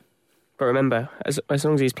 Yeah, But remember, as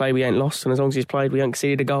long as he's played, we ain't lost, and as long as he's played, we ain't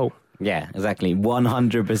conceded a goal. yeah, exactly.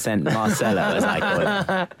 100% Marcelo, as I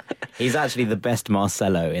call him. He's actually the best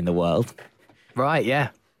Marcelo in the world. Right, yeah.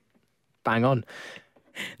 Bang on.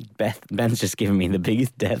 Ben's just given me the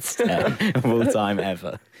biggest death stare of all time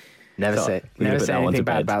ever. Never So, say we're gonna never put say that one anything to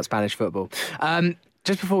bad bed. about Spanish football.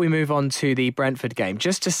 Just before we move on to the Brentford game,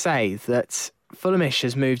 just to say that Fulhamish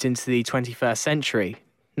has moved into the 21st century.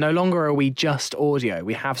 No longer are we just audio.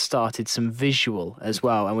 We have started some visual as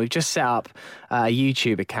well, and we've just set up a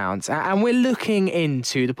YouTube account, and we're looking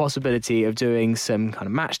into the possibility of doing some kind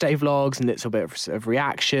of match day vlogs and a little bit of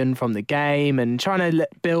reaction from the game, and trying to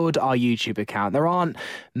build our YouTube account. There aren't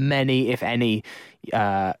many, if any,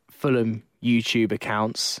 Fulham YouTube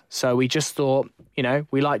accounts, so we just thought,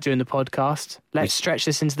 we like doing the podcast. Let's stretch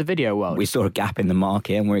this into the video world. We saw a gap in the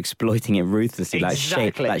market and we're exploiting it ruthlessly,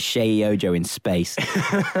 Exactly. like Shea Ojo in space.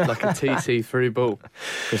 Like a TC through ball.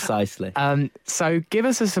 Precisely. So give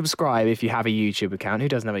us a subscribe if you have a YouTube account. Who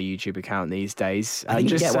doesn't have a YouTube account these days? I think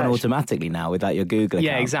you Just get one search- automatically now without your Google account.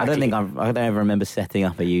 Yeah, exactly. I don't ever remember setting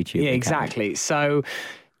up a YouTube Yeah, account. exactly. So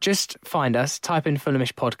just find us, type in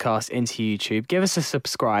Fulhamish Podcast into YouTube, give us a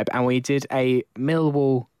subscribe, and we did a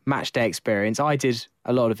Millwall match day experience. I did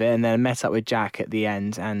a lot of it, and then met up with Jack at the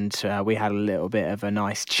end, and we had a little bit of a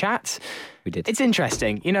nice chat. We did. It's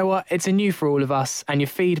interesting. You know what? It's a new for all of us, and your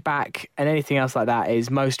feedback and anything else like that is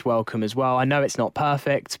most welcome as well. I know it's not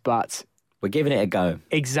perfect, but We're giving it a go.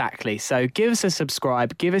 exactly. So give us a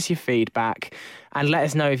subscribe, give us your feedback, and let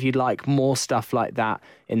us know if you'd like more stuff like that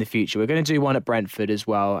in the future. We're going to do one at Brentford as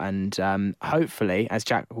well, and hopefully, as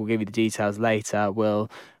Jack will give you the details later, we'll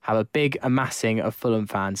have a big amassing of Fulham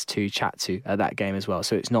fans to chat to at that game as well.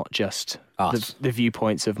 So it's not just Us. the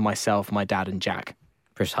viewpoints of myself, my dad, and Jack.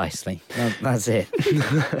 Precisely. That's it.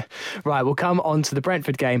 Right, we'll come on to the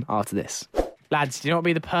Brentford game after this. Lads, do you know what would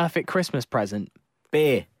be the perfect Christmas present?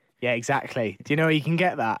 Beer. Yeah, exactly. Do you know where you can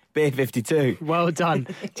get that? Beer 52. Well done.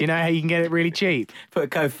 Do you know how you can get it really cheap?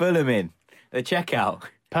 Put code Fulham in the checkout.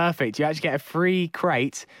 Perfect. You actually get a free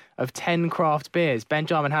crate of 10 craft beers.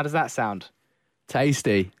 Benjamin, how does that sound?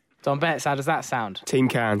 Tasty. Don Betts, how does that sound? Team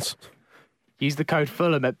cans. Use the code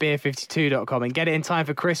Fulham at beer52.com and get it in time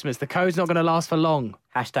for Christmas. The code's not going to last for long.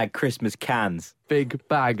 Hashtag Christmas cans. Big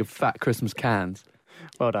bag of fat Christmas cans.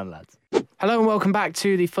 Well done, lads. Hello and welcome back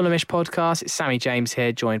to the Fulhamish podcast. It's Sammy James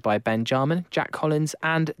here, joined by Ben Jarman, Jack Collins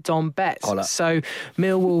and Dom Betts. Hola. So,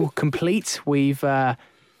 Millwall complete. We've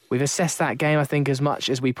assessed that game, I think, as much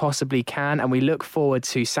as we possibly can, and we look forward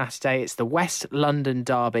to Saturday. It's the West London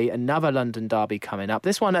derby, another London derby coming up.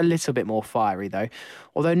 This one a little bit more fiery, though,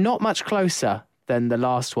 although not much closer than the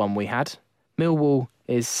last one we had. Millwall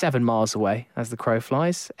is 7 miles away, as the crow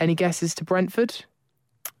flies. Any guesses to Brentford?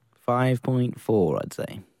 5.4, I'd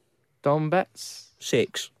say. Dom Betts?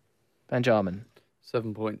 6. Benjamin?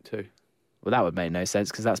 7.2. Well, that would make no sense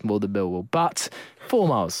because that's more than Millwall. But 4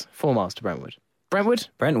 miles to Brentwood. Brentwood?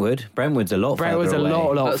 Brentwood's a lot Brentwood's a further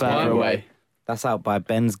away. lot That's further my away. way. That's out by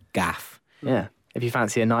Ben's gaff. Yeah. If you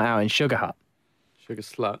fancy a night out in Sugar Hut. Sugar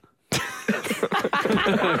slut.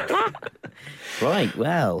 Right,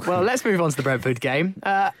 well. Well, let's move on to the Brentford game.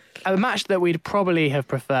 A match that we'd probably have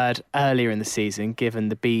preferred earlier in the season, given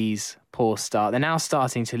the Bees' poor start. They're now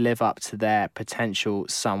starting to live up to their potential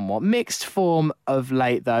somewhat. Mixed form of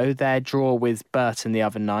late, though. Their draw with Burton the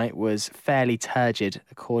other night was fairly turgid,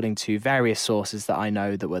 according to various sources that I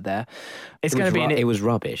know that were there. It's going to be It was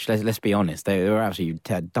rubbish. Let's be honest. They were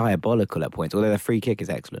absolutely diabolical at points, although their free kick is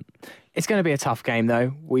excellent. It's going to be a tough game,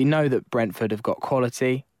 though. We know that Brentford have got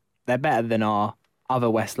quality. They're better than our other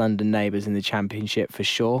West London neighbours in the Championship for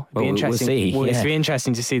sure. Well, we'll see. Well, Yeah. It's be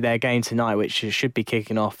interesting to see their game tonight, which should be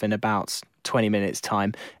kicking off in about 20 minutes'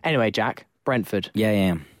 time. Anyway, Jack, Brentford.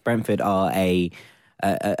 Yeah. Brentford are a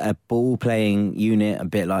ball-playing unit, a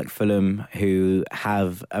bit like Fulham, who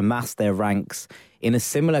have amassed their ranks in a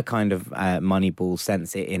similar kind of Moneyball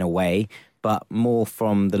sense in a way, but more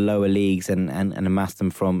from the lower leagues and amassed them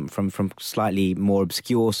from slightly more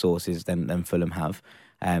obscure sources than Fulham have,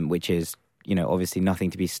 which is, obviously nothing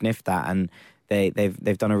to be sniffed at. And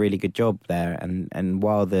they've done a really good job there. And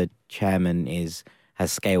while the chairman has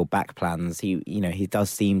scaled back plans, he does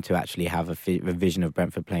seem to actually have a vision of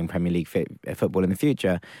Brentford playing Premier League football in the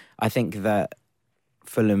future. I think that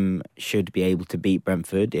Fulham should be able to beat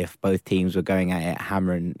Brentford if both teams were going at it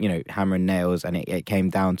hammering nails, and it came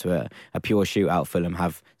down to a pure shootout. Fulham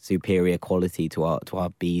have superior quality to our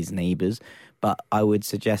B's neighbours, but I would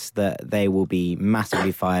suggest that they will be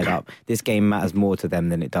massively fired up. This game matters more to them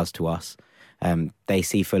than it does to us. They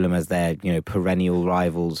see Fulham as their perennial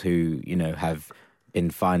rivals who have been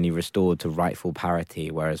finally restored to rightful parity,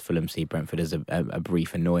 whereas Fulham see Brentford as a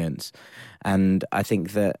brief annoyance. And I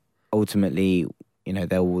think that ultimately,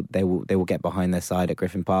 they will get behind their side at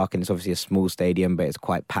Griffin Park, and it's obviously a small stadium, but it's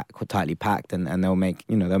quite tightly packed, and they'll make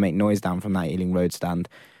noise down from that Ealing Road stand,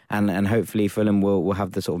 and hopefully Fulham will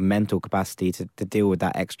have the sort of mental capacity to deal with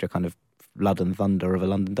that extra kind of blood and thunder of a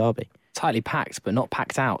London derby. Tightly packed, but not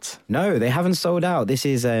packed out. No, they haven't sold out. This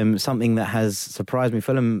is something that has surprised me.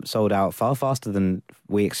 Fulham sold out far faster than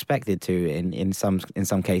we expected to in some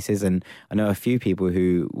cases, and I know a few people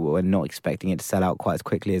who were not expecting it to sell out quite as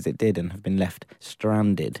quickly as it did and have been left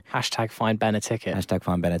stranded. #find Ben a ticket.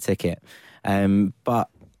 #find Ben a ticket. But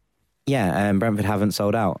yeah, Brentford haven't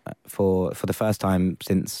sold out for the first time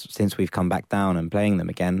since we've come back down and playing them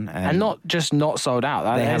again. And not just not sold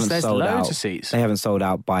out. There's loads of seats. They haven't sold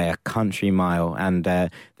out by a country mile, and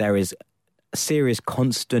there is serious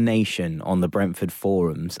consternation on the Brentford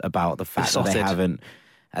forums about the fact that they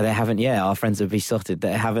haven't. Yeah, our friends have besotted.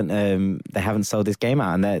 They haven't sold this game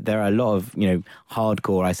out, and there are a lot of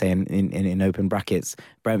hardcore, I say in open brackets,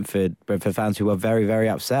 Brentford fans who are very, very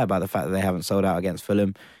upset about the fact that they haven't sold out against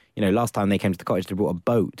Fulham. Last time they came to the Cottage, they brought a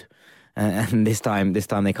boat, and this time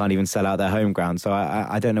they can't even sell out their home ground. So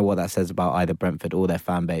I don't know what that says about either Brentford or their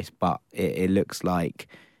fan base, but it looks like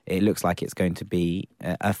it's going to be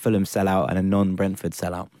a Fulham sellout and a non-Brentford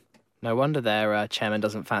sellout. No wonder their chairman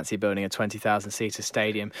doesn't fancy building a 20,000-seater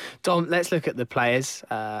stadium. Dom, let's look at the players.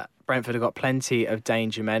 Brentford have got plenty of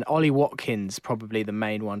danger men. Ollie Watkins, probably the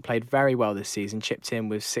main one, played very well this season, chipped in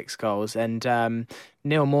with 6 goals. And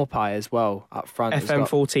Neil Maupay as well up front.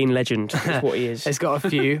 FM14 legend is what he is. Has got a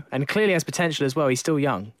few and clearly has potential as well. He's still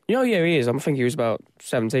young. Yeah, he is. I think he was about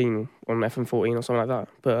 17 on FM14 or something like that.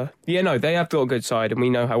 But they have got a good side, and we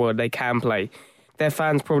know how well they can play. Their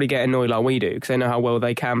fans probably get annoyed like we do because they know how well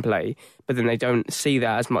they can play, but then they don't see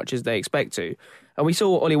that as much as they expect to. And we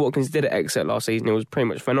saw what Ollie Watkins did at Exeter last season. It was pretty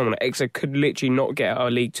much phenomenal. Exeter could literally not get out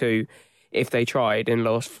of League Two if they tried in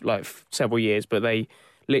the last several years, but they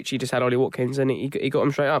literally just had Ollie Watkins and he got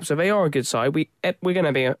them straight up. So they are a good side. We're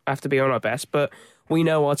going to have to be on our best, but we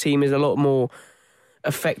know our team is a lot more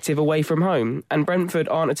effective away from home, and Brentford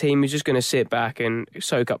aren't a team who's just going to sit back and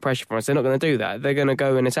soak up pressure from us. They're not going to do that. They're going to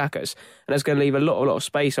go and attack us, and that's going to leave a lot of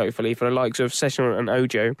space hopefully for the likes of Sessegnon and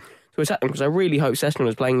Ojo to attack them, because I really hope Sessegnon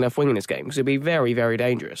is playing left wing in this game, because it'd be very, very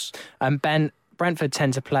dangerous. Ben, Brentford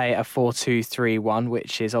tend to play a 4-2-3-1,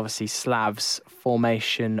 which is obviously Slav's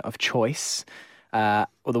formation of choice, or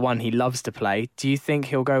the one he loves to play. Do you think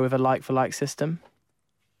he'll go with a like-for-like system?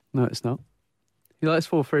 No, it's not. He likes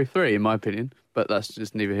 4-3-3 in my opinion, but that's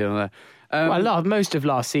just neither here nor there. Most of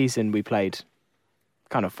last season we played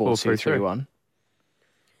kind of 4-2-3-1.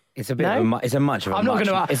 It's a bit of a it's a much of a I'm not going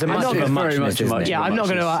to. It's a much of a muchness, isn't it? Yeah, I'm not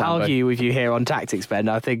going to argue with you here on tactics, Ben.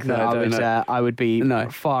 I think that I would be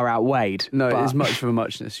far outweighed. No, it's much of a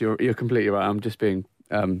muchness. You're completely right. I'm just being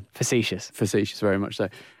facetious. Facetious, very much so.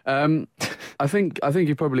 I think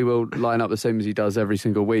he probably will line up the same as he does every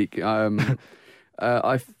single week.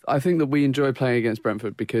 I think that we enjoy playing against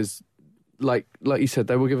Brentford because, like you said,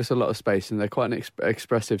 they will give us a lot of space and they're quite an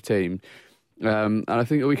expressive team. And I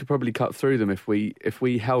think that we could probably cut through them if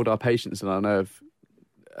we held our patience and our nerve,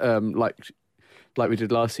 like we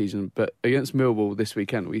did last season. But against Millwall this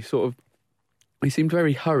weekend, we seemed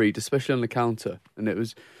very hurried, especially on the counter, and it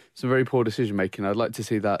was some very poor decision making. I'd like to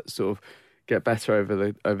see that sort of get better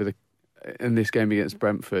over the in this game against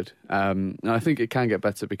Brentford. And I think it can get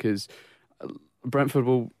better because Brentford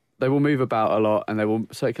will move about a lot and they will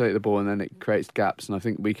circulate the ball, and then it creates gaps, and I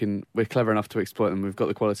think we're clever enough to exploit them. We've got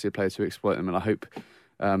the quality of players to exploit them, and I hope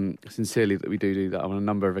sincerely that we do that on a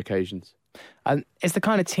number of occasions. It's the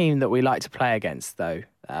kind of team that we like to play against, though.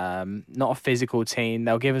 Not a physical team.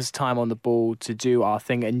 They'll give us time on the ball to do our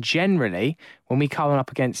thing, and generally when we come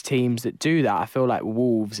up against teams that do that, I feel like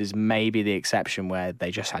Wolves is maybe the exception where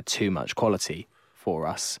they just had too much quality for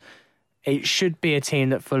us. It should be a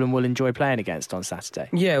team that Fulham will enjoy playing against on Saturday.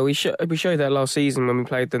 Yeah, we showed that last season when we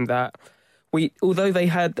played them, that although they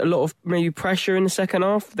had a lot of maybe pressure in the second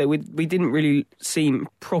half, we didn't really seem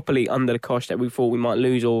properly under the cosh that we thought we might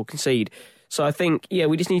lose or concede. So I think,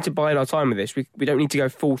 we just need to bide our time with this. We don't need to go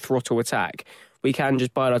full throttle attack. We can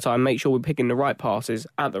just bide our time, make sure we're picking the right passes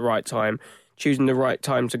at the right time, choosing the right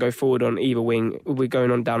time to go forward on either wing. We're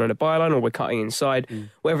going on down on the byline or we're cutting inside,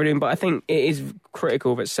 whatever we're doing. But I think it is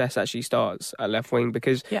critical that Cess actually starts at left wing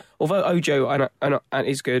because although Ojo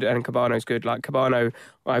is good and Cabano's good, like Cabano,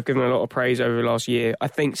 I've given a lot of praise over the last year. I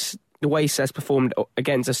think the way Cess performed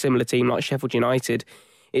against a similar team like Sheffield United,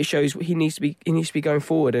 it shows he needs to be going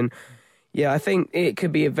forward. And I think it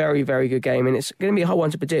could be a very, very good game, and it's going to be a hard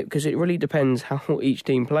one to predict because it really depends how each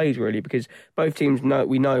team plays, really, because both teams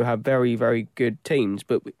we know have very, very good teams,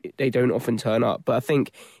 but they don't often turn up. But I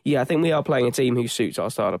think we are playing a team who suits our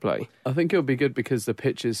style of play. I think it'll be good because the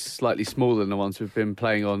pitch is slightly smaller than the ones we've been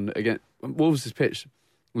playing on. Again, Wolves' pitch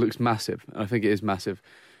looks massive, and I think it is massive.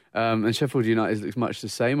 And Sheffield United looks much the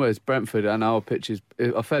same, whereas Brentford and our pitches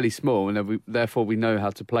are fairly small, and therefore we know how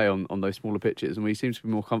to play on those smaller pitches, and we seem to be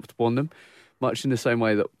more comfortable on them. Much in the same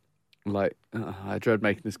way that, I dread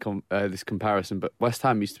making this comparison, but West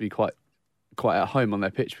Ham used to be quite at home on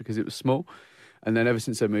their pitch because it was small, and then ever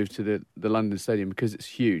since they moved to the London Stadium, because it's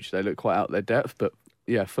huge, they look quite out their depth. But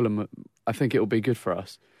Fulham, I think it will be good for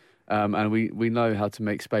us, and we know how to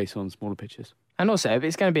make space on smaller pitches. And also,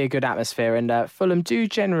 it's going to be a good atmosphere, and Fulham do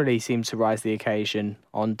generally seem to rise to the occasion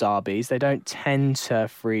on derbies. They don't tend to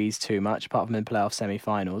freeze too much, apart from in playoff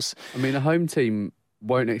semi-finals. I mean, a home team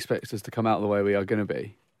won't expect us to come out the way we are going to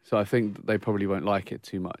be, so I think they probably won't like it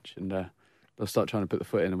too much, and they'll start trying to put the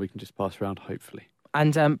foot in, and we can just pass around, hopefully.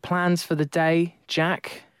 And plans for the day,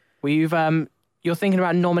 Jack? You're thinking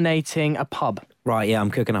about nominating a pub? Right, yeah, I'm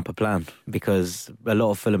cooking up a plan because a lot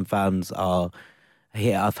of Fulham fans are...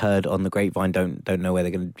 Here, I've heard on the grapevine, don't know where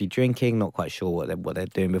they're going to be drinking, not quite sure what they're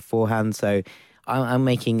doing beforehand. So I'm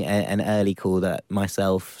making an early call that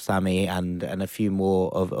myself, Sammy, and a few more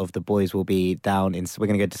of the boys will be down in. We're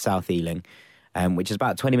going to go to South Ealing, which is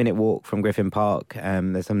about a 20-minute walk from Griffin Park.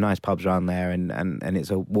 There's some nice pubs around there, and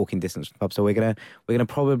it's a walking distance from the pub. So we're gonna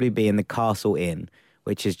probably be in the Castle Inn,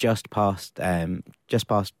 which is just past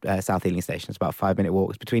South Ealing Station. It's about a 5-minute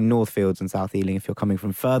walk. It's between Northfields and South Ealing if you're coming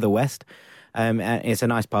from further west. It's a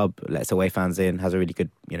nice pub, lets away fans in, has a really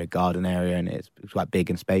good garden area, and it's quite big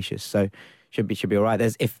and spacious. So should be all right.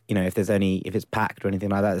 There's if it's packed or anything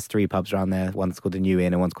like that, there's 3 pubs around there. One's called the New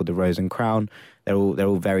Inn and one's called the Rose and Crown. They're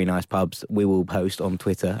all very nice pubs. We will post on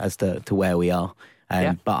Twitter as to where we are.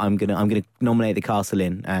 But I'm gonna nominate the Castle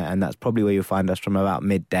Inn, and that's probably where you'll find us from about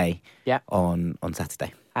midday on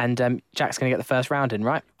Saturday. And Jack's gonna get the first round in,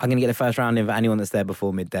 right? I'm gonna get the first round in for anyone that's there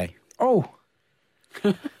before midday. Oh.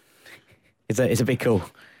 It's a big call.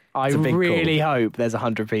 I really hope there's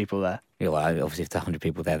 100 people there. Yeah, well, obviously, if there's 100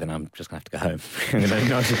 people there, then I'm just going to have to go home. I'm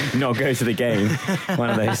going to not go to the game. One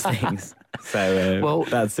of those things. So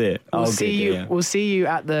that's it. We'll see you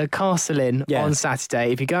at the Castle Inn on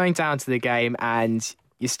Saturday. If you're going down to the game and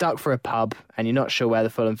you're stuck for a pub and you're not sure where the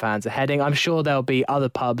Fulham fans are heading, I'm sure there'll be other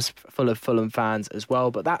pubs full of Fulham fans as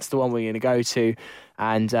well, but that's the one we're going to go to.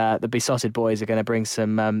 And the Besotted boys are going to bring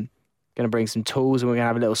some... tools, and we're gonna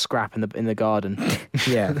have a little scrap in the garden.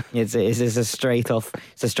 It's a straight off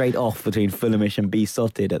between Fulhamish and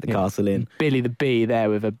Besotted at the Castle Inn. Billy the Bee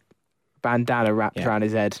there with a bandana wrapped around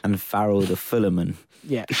his head, and Farrell the Fullerman.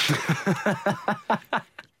 Yeah.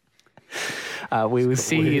 We will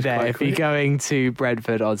see you there. If you're going to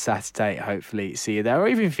Brentford on Saturday, hopefully see you there. Or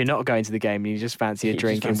even if you're not going to the game and you just fancy a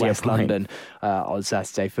drink in West London on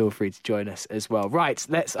Saturday, feel free to join us as well. Right,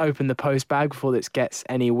 let's open the post bag before this gets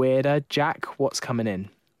any weirder. Jack, what's coming in?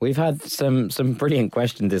 We've had some brilliant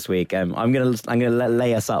questions this week. I'm gonna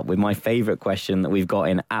lay us up with my favourite question that we've got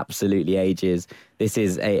in absolutely ages. This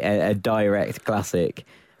is a direct classic,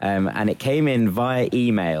 and it came in via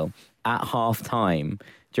email at half time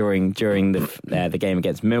during the game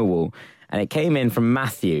against Millwall, and it came in from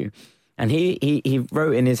Matthew, and he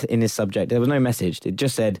wrote in his subject, there was no message, it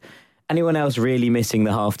just said, anyone else really missing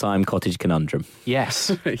the half-time Cottage conundrum?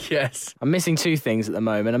 Yes. Yes. I'm missing 2 things at the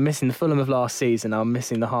moment. I'm missing the Fulham of last season. I'm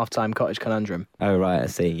missing the half-time Cottage conundrum. Oh, right, I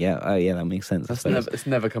see. Yeah, that makes sense. It's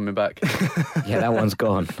never coming back. Yeah, that one's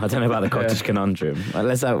gone. I don't know about the Cottage conundrum. We'll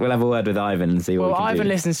have a word with Ivan and see what we can do. Well, Ivan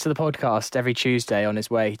listens to the podcast every Tuesday on his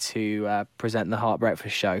way to present the Heart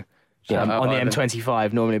Breakfast show. On the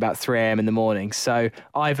M25, normally about 3 a.m. in the morning. So,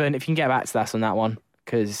 Ivan, if you can get back to us on that one,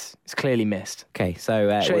 because it's clearly missed. Okay, so...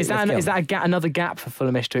 is that another gap for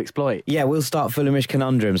Fulhamish to exploit? Yeah, we'll start Fulhamish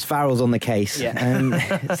conundrums. Farrell's on the case.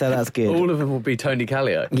 Yeah. So that's good. All of them will be Tony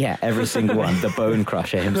Callio. Yeah, every single one. The bone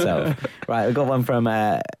crusher himself. Right, we've got one from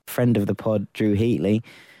a friend of the pod, Drew Heatley,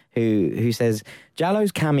 who says,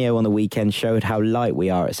 Jallo's cameo on the weekend showed how light we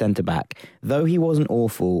are at centre-back. Though he wasn't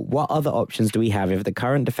awful, what other options do we have if the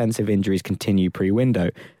current defensive injuries continue pre-window?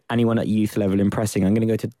 Anyone at youth level impressing? I'm going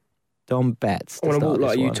to go to Dom Betts. I want to walk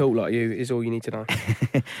like you, talk like you is all you need to know.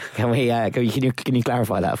 Can you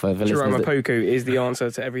clarify that for Jerome listeners? Opoku is the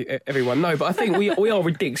answer to everyone. No, but I think we are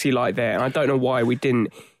ridiculously light there, and I don't know why we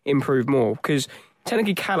didn't improve more, because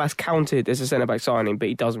technically Callas counted as a centre-back signing, but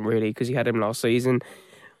he doesn't really, because he had him last season.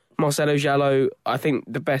 Marcelo Jallo, I think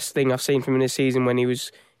the best thing I've seen from him this season when he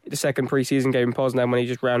was the second pre-season game in Poznan, when he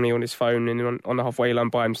just ran me on his phone and on the halfway line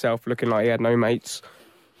by himself, looking like he had no mates.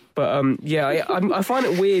 But I find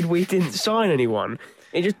it weird we didn't sign anyone.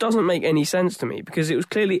 It just doesn't make any sense to me, because it was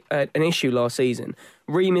clearly an issue last season.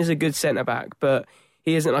 Ream is a good centre-back, but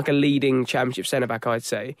he isn't like a leading championship centre-back, I'd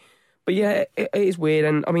say. But yeah, it is weird,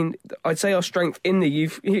 and I mean, I'd say our strength in the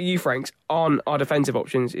youth ranks aren't our defensive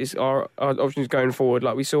options, it's our options going forward.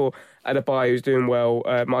 Like we saw Adebayo's doing well,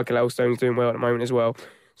 Michael Elstone's doing well at the moment as well,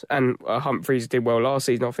 and Humphreys did well last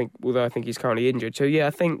season, although I think he's currently injured. So yeah,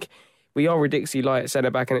 I think we are ridiculously light at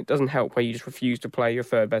centre-back, and it doesn't help where you just refuse to play your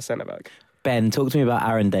third best centre-back. Ben, talk to me about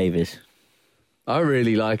Aaron Davis. I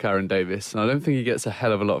really like Aaron Davis, and I don't think he gets a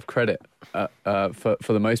hell of a lot of credit for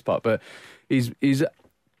the most part, but he's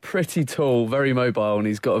pretty tall, very mobile, and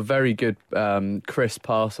he's got a very good crisp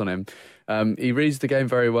pass on him. He reads the game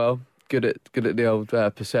very well, good at the old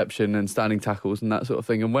perception and standing tackles and that sort of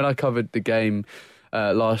thing. And when I covered the game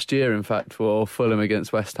last year, in fact, for Fulham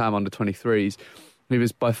against West Ham under 23s, he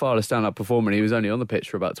was by far the stand-up performer, and he was only on the pitch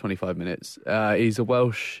for about 25 minutes. He's a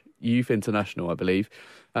Welsh youth international, I believe.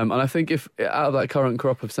 And I think if out of that current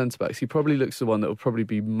crop of centre-backs, he probably looks the one that will probably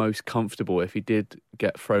be most comfortable if he did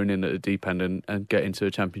get thrown in at the deep end and get into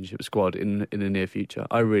a championship squad in the near future.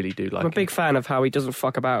 I really do like him. I'm a big fan of how he doesn't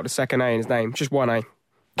fuck about the second A in his name, just one A.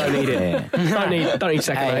 Don't need it. don't need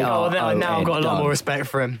second A. Now I've got a lot more respect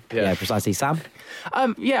for him. Yeah, precisely. Sam?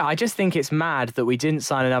 I just think it's mad that we didn't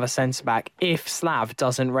sign another centre-back if Slav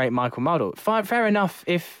doesn't rate Michael Muddle. Fair enough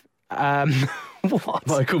if... what?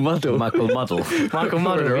 Michael Muddle. Michael Muddle. Michael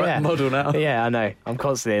Muddle, yeah. Muddle now. Yeah, I know. I'm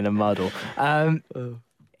constantly in a muddle.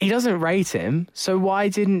 He doesn't rate him, so why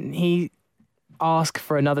didn't he ask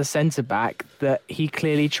for another centre-back that he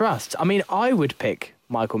clearly trusts? I mean, I would pick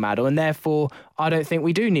Michael Muddle, and therefore I don't think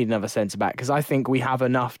we do need another centre-back, because I think we have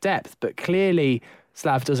enough depth, but clearly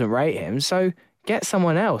Slav doesn't rate him, so get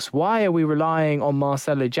someone else. Why are we relying on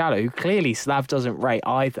Marcelo Jallo, who clearly Slav doesn't rate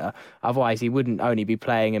either? Otherwise, he wouldn't only be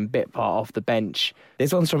playing and bit part off the bench.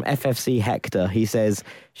 This one's from FFC Hector. He says,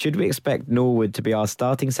 should we expect Norwood to be our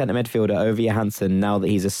starting centre midfielder over Johansson now that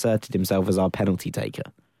he's asserted himself as our penalty taker?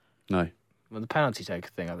 No. Well, the penalty taker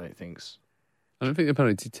thing, I don't think the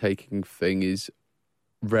penalty taking thing is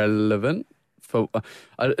relevant.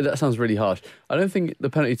 That sounds really harsh. I don't think the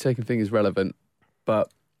penalty taking thing is relevant,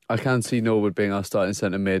 but I can see Norwood being our starting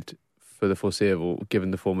centre mid for the foreseeable,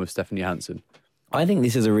 given the form of Stefan Johansson. I think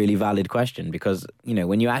this is a really valid question, because, you know,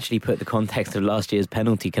 when you actually put the context of last year's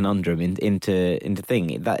penalty conundrum into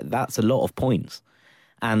thing, that's a lot of points.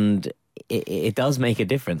 And it does make a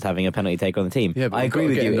difference having a penalty taker on the team. Yeah, but I agree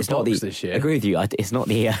with you. It's not this year. I agree with you. It's not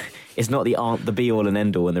the be all and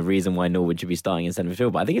end all and the reason why Norwood should be starting in centre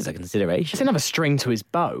midfield, but I think it's a consideration. it's another string to his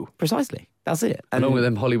bow. Precisely. That's it. And Along with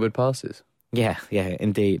them Hollywood passes. Yeah,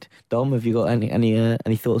 indeed. Dom, have you got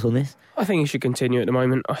any thoughts on this? I think he should continue at the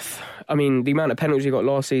moment. I mean, the amount of penalties he got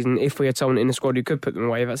last season, if we had someone in the squad who could put them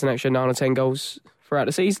away, that's an extra 9 or 10 goals throughout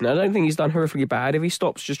the season. I don't think he's done horrifically bad. If he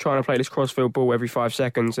stops just trying to play this crossfield ball every 5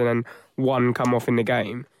 seconds and then one come off in the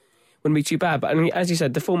game, wouldn't be too bad. But I mean, as you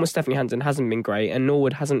said, the form of Stefan Johansson hasn't been great, and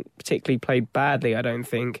Norwood hasn't particularly played badly, I don't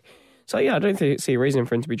think. So, yeah, I don't see a reason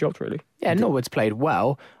for him to be dropped, really. Yeah, Norwood's played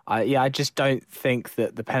well. I just don't think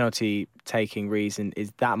that the penalty-taking reason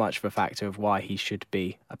is that much of a factor of why he should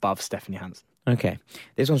be above Stefan Johansson. Okay.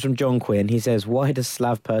 This one's from John Quinn. He says, why does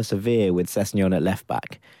Slav persevere with Sessegnon at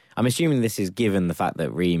left-back? I'm assuming this is given the fact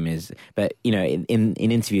that Ream is... But, you know, in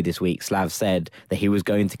interview this week, Slav said that he was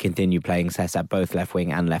going to continue playing Sess at both left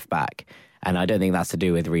wing and left-back. And I don't think that's to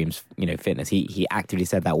do with Ream's, fitness. He actively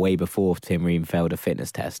said that way before Tim Ream failed a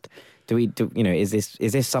fitness test. Is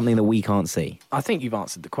this something that we can't see? I think you've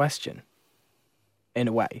answered the question, in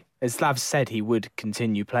a way. As Slav said, he would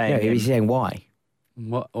continue playing. Yeah, he's saying why?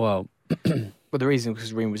 Well, well, the reason was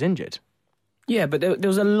because Ream was injured. Yeah, but there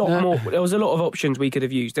was a lot more. There was a lot of options we could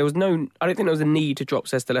have used. I don't think there was a need to drop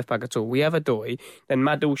Sess to left back at all. We have Adoy. Then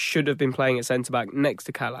Madl should have been playing at centre back next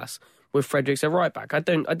to Callas with Fredericks at right back. I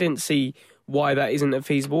didn't see why that isn't a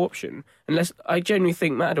feasible option. Unless I genuinely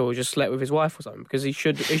think Madl just slept with his wife or something, because he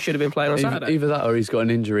should have been playing on Saturday. Either that or he's got an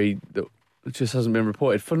injury that just hasn't been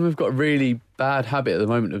reported. Fulham have got a really bad habit at the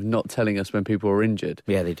moment of not telling us when people are injured.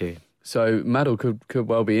 Yeah, they do. So Maddle could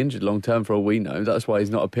well be injured long term for all we know. That's why he's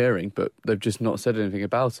not appearing, but they've just not said anything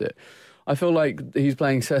about it. I feel like he's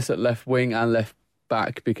playing Cess at left wing and left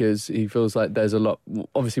back because he feels like there's a lot.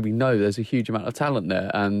 Obviously, we know there's a huge amount of talent there,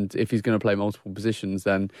 and if he's going to play multiple positions,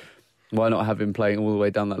 then why not have him playing all the way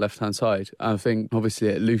down that left-hand side? I think, obviously,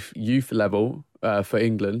 at youth level for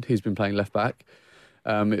England, he's been playing left back.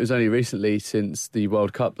 It was only recently since the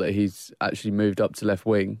World Cup that he's actually moved up to left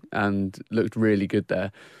wing and looked really good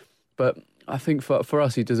there. But I think for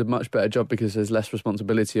us, he does a much better job because there's less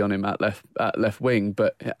responsibility on him at left wing.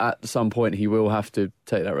 But at some point, he will have to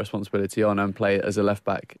take that responsibility on and play as a left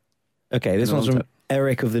back. Okay, this one's from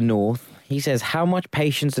Eric of the North. He says, how much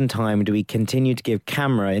patience and time do we continue to give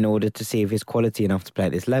Camara in order to see if he's quality enough to play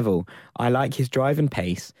at this level? I like his drive and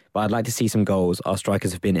pace, but I'd like to see some goals. Our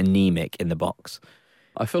strikers have been anemic in the box.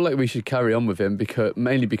 I feel like we should carry on with him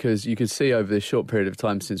mainly because you can see over this short period of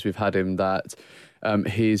time since we've had him that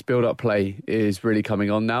his build-up play is really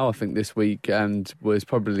coming on now. I think this weekend was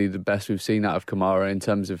probably the best we've seen out of Kamara in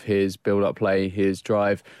terms of his build-up play, his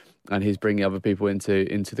drive, and his bringing other people into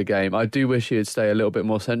the game. I do wish he'd stay a little bit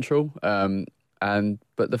more central,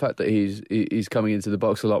 but the fact that he's coming into the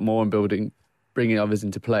box a lot more and bringing others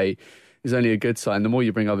into play is only a good sign. The more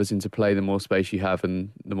you bring others into play, the more space you have,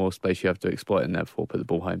 and the more space you have to exploit and therefore put the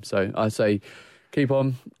ball home. So I say keep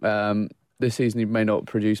on. This season he may not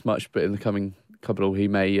produce much, but in the coming couple he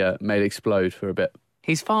may explode for a bit.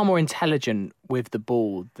 He's far more intelligent with the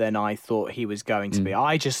ball than I thought he was going to be.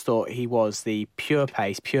 I just thought he was the pure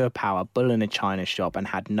pace, pure power, bull in a china shop and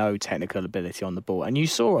had no technical ability on the ball. And you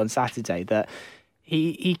saw on Saturday that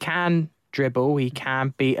he can dribble, he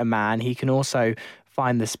can beat a man, he can also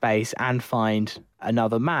find the space and find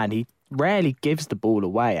another man. He rarely gives the ball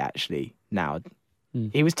away, actually, now.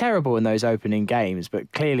 He was terrible in those opening games, but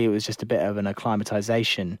clearly it was just a bit of an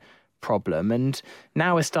acclimatisation problem, and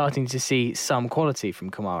now we're starting to see some quality from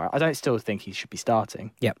Kamara. I don't still think he should be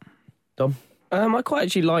starting. Yep. Dom? I quite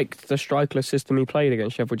actually liked the strikerless system he played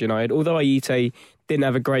against Sheffield United. Although Ayite didn't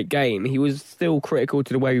have a great game, he was still critical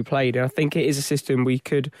to the way we played, and I think it is a system we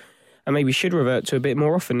could and maybe should revert to a bit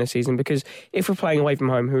more often this season, because if we're playing away from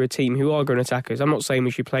home, who are a team who are good attackers, I'm not saying we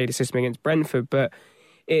should play the system against Brentford, but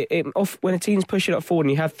when a team's pushing up forward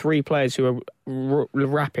and you have three players who are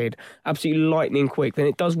rapid, absolutely lightning quick, then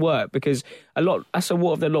it does work, because that's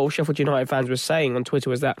what a lot of Sheffield United fans were saying on Twitter,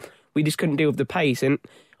 was that we just couldn't deal with the pace. And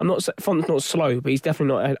Font's not slow, but he's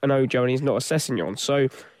definitely not an Ojo and he's not a Sessegnon. So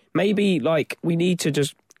maybe we need to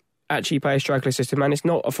just actually play a strikerless system, and it's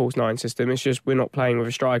not a false nine system, it's just we're not playing with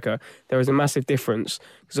a striker. There is a massive difference,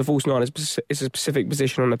 because a false nine is a specific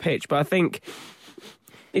position on the pitch, but I think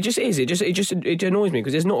it just is. It annoys me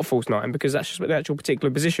because it's not a false nine, because that's just the actual particular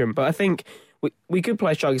position. But I think we could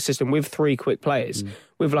play a striker system with three quick players,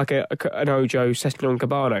 with an Ojo, Sessegnon,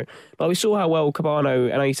 Cabano. Like we saw how well Cabano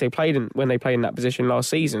and Ayite played when they played in that position last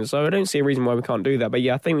season. So I don't see a reason why we can't do that. But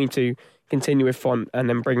yeah, I think we need to continue with Font and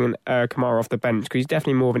then bring in Kamara off the bench, because he's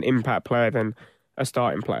definitely more of an impact player than a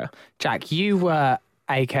starting player. Jack, you were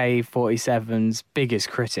AK-47's biggest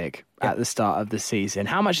critic at the start of the season.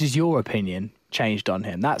 How much has your opinion changed on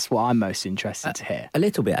him? That's what I'm most interested to hear. A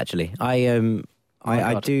little bit, actually. I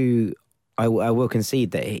will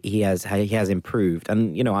concede that he has improved,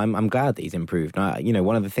 and I'm glad that he's improved.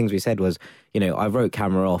 One of the things we said was, I wrote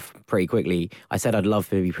Camera off pretty quickly. I said I'd love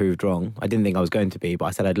to be proved wrong. I didn't think I was going to be, but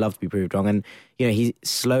I said I'd love to be proved wrong. And he's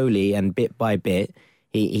slowly and bit by bit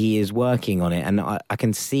he is working on it, and I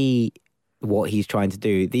can see what he's trying to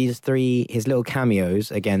do. These his little cameos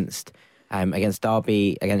against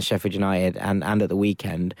Derby, against Sheffield United, and at the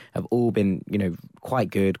weekend have all been, quite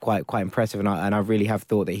good, quite impressive, and I really have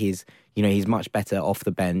thought that he's much better off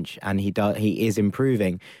the bench, and he is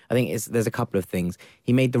improving. I think there's a couple of things.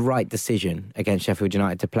 He made the right decision against Sheffield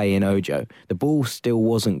United to play in Ojo. The ball still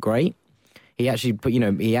wasn't great. He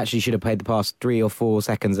actually should have played the pass 3 or 4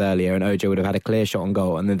 seconds earlier, and Ojo would have had a clear shot on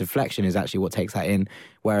goal, and the deflection is actually what takes that in.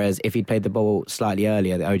 Whereas if he'd played the ball slightly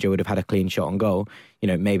earlier, Ojo would have had a clean shot on goal.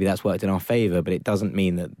 Maybe that's worked in our favour, but it doesn't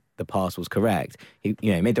mean that the pass was correct. He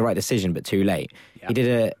made the right decision, but too late. Yeah. He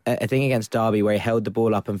did a thing against Derby where he held the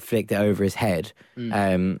ball up and flicked it over his head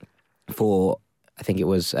for, I think it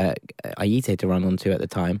was Ayite to run onto at the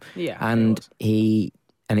time. Yeah,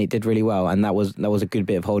 and it did really well, and that was a good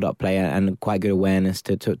bit of hold-up play and quite good awareness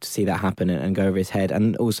to see that happen and go over his head.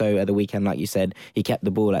 And also at the weekend, like you said, he kept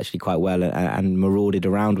the ball actually quite well and marauded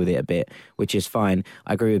around with it a bit, which is fine.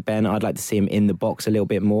 I agree with Ben. I'd like to see him in the box a little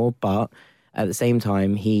bit more, but at the same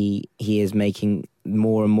time, he is making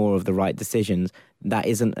more and more of the right decisions. that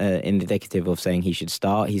isn't indicative of saying he should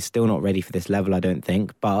start. He's still not ready for this level, I don't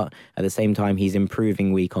think. But at the same time, he's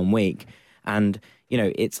improving week on week. And,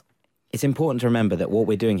 it's important to remember that what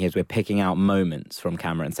we're doing here is we're picking out moments from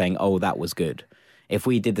Camara and saying, oh, that was good. If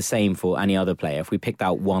we did the same for any other player, if we picked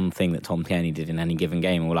out one thing that Tom Kenny did in any given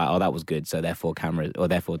game, and we're like, oh, that was good, so therefore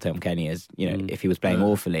Tom Kenny is, if he was playing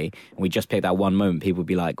awfully, and we just picked out one moment, people would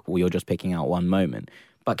be like, well, you're just picking out one moment.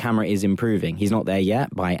 But Camara is improving. He's not there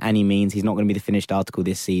yet by any means. He's not going to be the finished article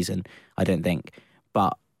this season, I don't think.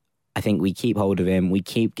 But I think we keep hold of him. We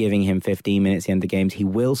keep giving him 15 minutes at the end of the games. He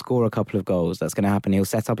will score a couple of goals. That's going to happen. He'll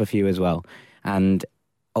set up a few as well. And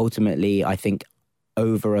ultimately, I think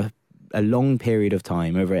over a long period of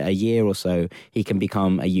time, over a year or so, he can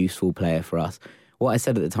become a useful player for us. What I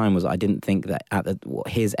said at the time was I didn't think that at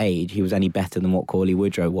his age he was any better than what Cauley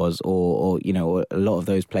Woodrow was, or a lot of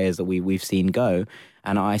those players that we've seen go.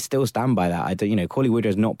 And I still stand by that. Cauley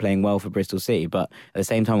Woodrow's not playing well for Bristol City, but at the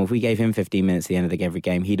same time, if we gave him 15 minutes at the end of every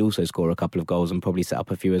game, he'd also score a couple of goals and probably set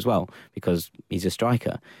up a few as well, because he's a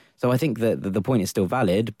striker. So I think that the point is still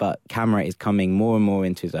valid, but Camara is coming more and more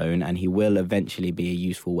into his own, and he will eventually be a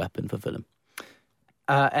useful weapon for Fulham.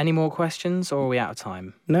 Any more questions, or are we out of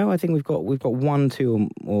time? No, I think we've got one, two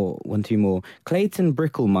more. Clayton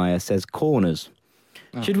Bricklemeyer says corners.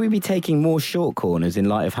 Oh. Should we be taking more short corners in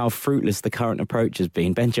light of how fruitless the current approach has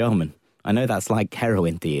been? Ben Jarman, I know that's like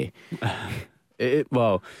heroin to you.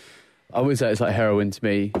 Well, I would say it's like heroin to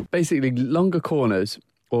me. Basically, longer corners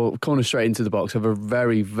or corners straight into the box have a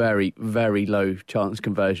very, very, very low chance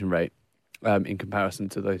conversion rate in comparison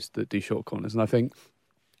to those that do short corners. And I think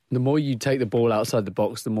the more you take the ball outside the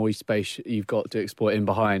box, the more space you've got to exploit in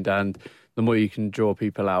behind, and the more you can draw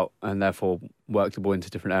people out and therefore work the ball into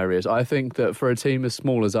different areas. I think that for a team as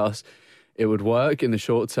small as us, it would work in the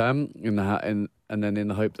short term, and then in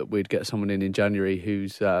the hope that we'd get someone in January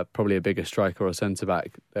who's probably a bigger striker or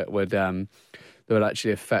centre-back that would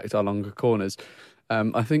actually affect our longer corners.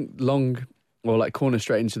 I think long or like corners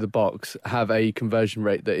straight into the box have a conversion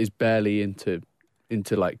rate that is barely into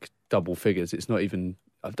like double figures. It's not even,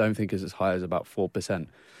 I don't think it's as high as about 4%.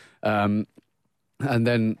 And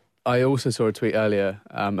then I also saw a tweet earlier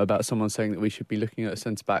about someone saying that we should be looking at a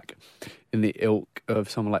centre-back in the ilk of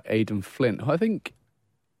someone like Aidan Flint, who I think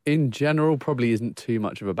in general probably isn't too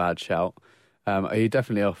much of a bad shout. He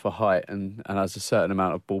definitely offers height and has a certain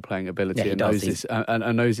amount of ball-playing ability,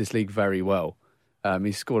 and knows this league very well.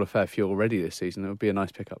 He's scored a fair few already this season. It would be a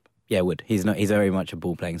nice pickup. Yeah, it would. He's very much a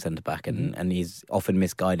ball-playing centre-back, and he's often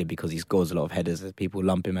misguided because he scores a lot of headers. People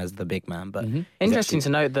lump him as the big man. But interesting to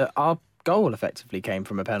note that our goal effectively came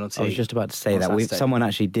from a penalty. I was just about to say that. Someone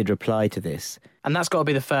actually did reply to this. And that's got to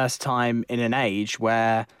be the first time in an age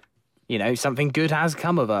where, something good has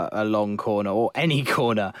come of a long corner or any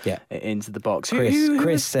corner into the box.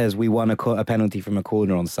 Chris says we won a penalty from a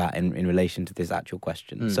corner on Sat in relation to this actual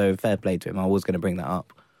question. So fair play to him. I was going to bring that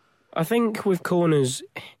up. I think with corners,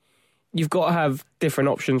 you've got to have different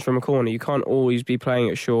options from a corner. You can't always be playing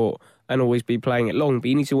it short and always be playing it long, but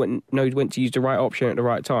you need to know when to use the right option at the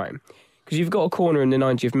right time. Because you've got a corner in the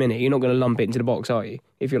 90th minute, you're not going to lump it into the box, are you?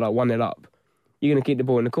 If you're like 1-0 up, you're going to keep the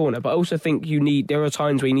ball in the corner. But I also think there are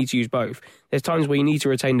times where you need to use both. There's times where you need to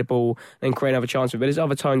retain the ball and create another chance of it. There's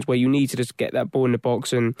other times where you need to just get that ball in the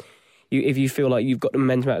box, and if you feel like you've got the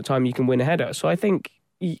momentum at the time, you can win a header. So I think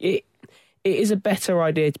it is a better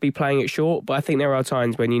idea to be playing it short, but I think there are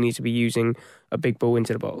times when you need to be using a big ball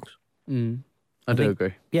into the box. I do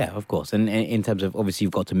agree. Yeah, of course. And in terms of, obviously,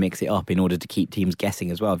 you've got to mix it up in order to keep teams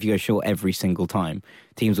guessing as well. If you go short every single time,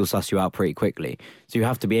 teams will suss you out pretty quickly. So you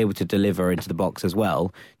have to be able to deliver into the box as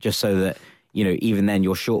well, just so that, even then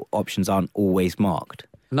your short options aren't always marked.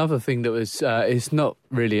 Another thing that was, it's not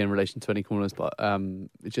really in relation to any corners, but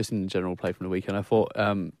it's just in the general play from the weekend. I thought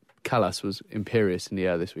Callas was imperious in the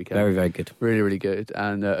air this weekend. Very, very good. Really, really good.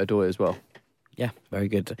 And Adoy as well. Yeah, very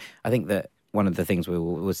good. I think that one of the things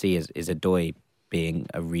we'll see is Adoy being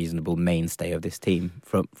a reasonable mainstay of this team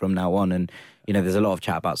from now on. And, there's a lot of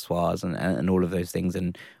chat about Suarez and all of those things.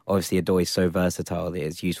 And obviously Adoy is so versatile that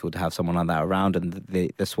it's useful to have someone like that around. And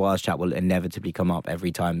the Suarez chat will inevitably come up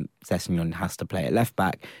every time Sessegnon has to play at left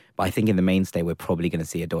back. But I think in the mainstay, we're probably going to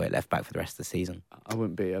see Adoy at left back for the rest of the season. I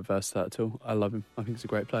wouldn't be averse to that at all. I love him. I think he's a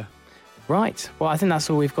great player. Right. Well, I think that's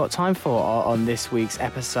all we've got time for on this week's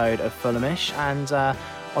episode of Fulhamish. And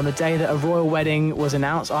on the day that a royal wedding was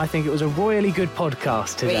announced, I think it was a royally good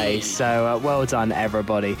podcast today. Whee! So well done,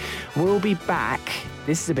 everybody. We'll be back.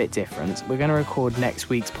 This is a bit different. We're going to record next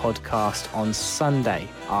week's podcast on Sunday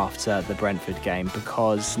after the Brentford game,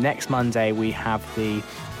 because next Monday we have the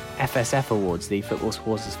FSF Awards, the Football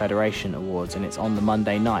Supporters Federation Awards, and it's on the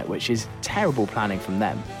Monday night, which is terrible planning from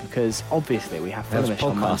them because obviously we have Fulhamish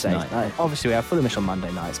on Monday. Obviously we have Fulhamish on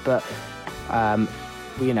Monday nights, but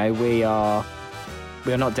we are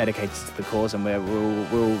not dedicated to the cause, and we're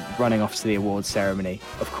running off to the awards ceremony,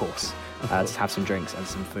 of course. To have some drinks and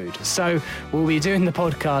some food. So we'll be doing the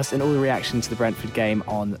podcast and all the reaction to the Brentford game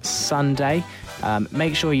on Sunday.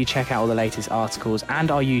 Make sure you check out all the latest articles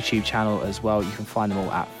and our YouTube channel as well. You can find them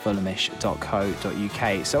all at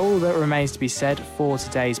fulhamish.co.uk. So all that remains to be said for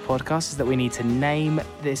today's podcast is that we need to name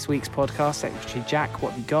this week's podcast. Secretary Jack,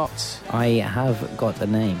 what have you got? I have got a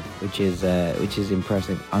name, which is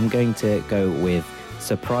impressive. I'm going to go with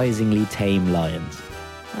Surprisingly Tame Lions.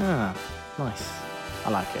 Ah, nice.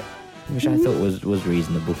 I like it. Which I thought was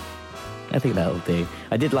reasonable. I think that'll do.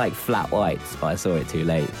 I did like Flat Whites, but I saw it too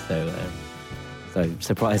late, so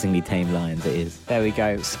Surprisingly Tame Lions it is. There we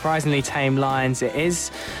go. Surprisingly Tame Lions it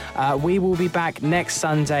is. We will be back next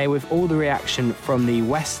Sunday with all the reaction from the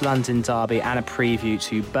West London derby and a preview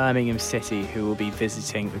to Birmingham City, who will be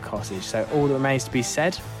visiting the Cottage. So all that remains to be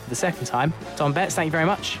said for the second time. Tom Betts, thank you very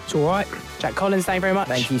much. It's all right. Jack Collins, thank you very much.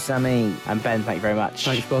 Thank you, Sammy. And Ben, thank you very much.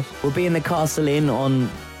 Thanks, boss. We'll be in the Castle Inn on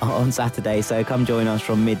Saturday, so come join us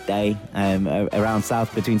from midday around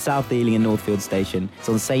between South Ealing and Northfield Station. It's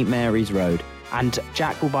on St Mary's Road. And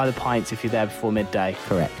Jack will buy the pints if you're there before midday.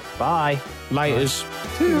 Correct. Bye. Laters.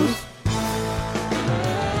 Toodles.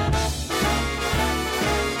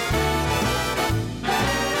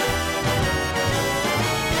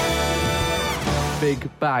 Big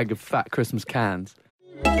bag of fat Christmas cans.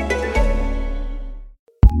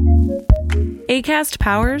 Acast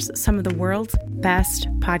powers some of the world's best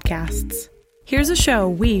podcasts. Here's a show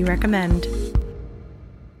we recommend.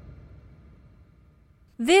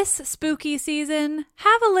 This spooky season,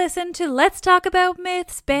 have a listen to Let's Talk About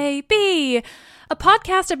Myths, Baby, a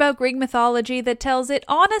podcast about Greek mythology that tells it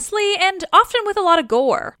honestly and often with a lot of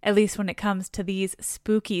gore, at least when it comes to these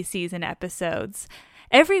spooky season episodes.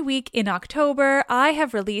 Every week in October, I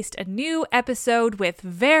have released a new episode with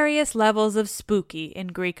various levels of spooky in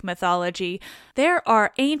Greek mythology. There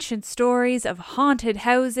are ancient stories of haunted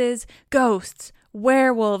houses, ghosts,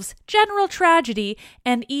 werewolves, general tragedy,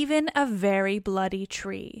 and even a very bloody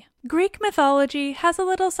tree. Greek mythology has a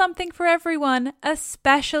little something for everyone,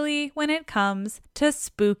 especially when it comes to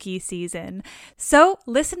spooky season. So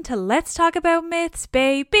listen to Let's Talk About Myths,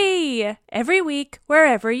 Baby, every week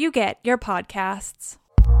wherever you get your podcasts.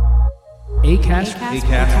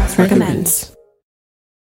 Acast recommends.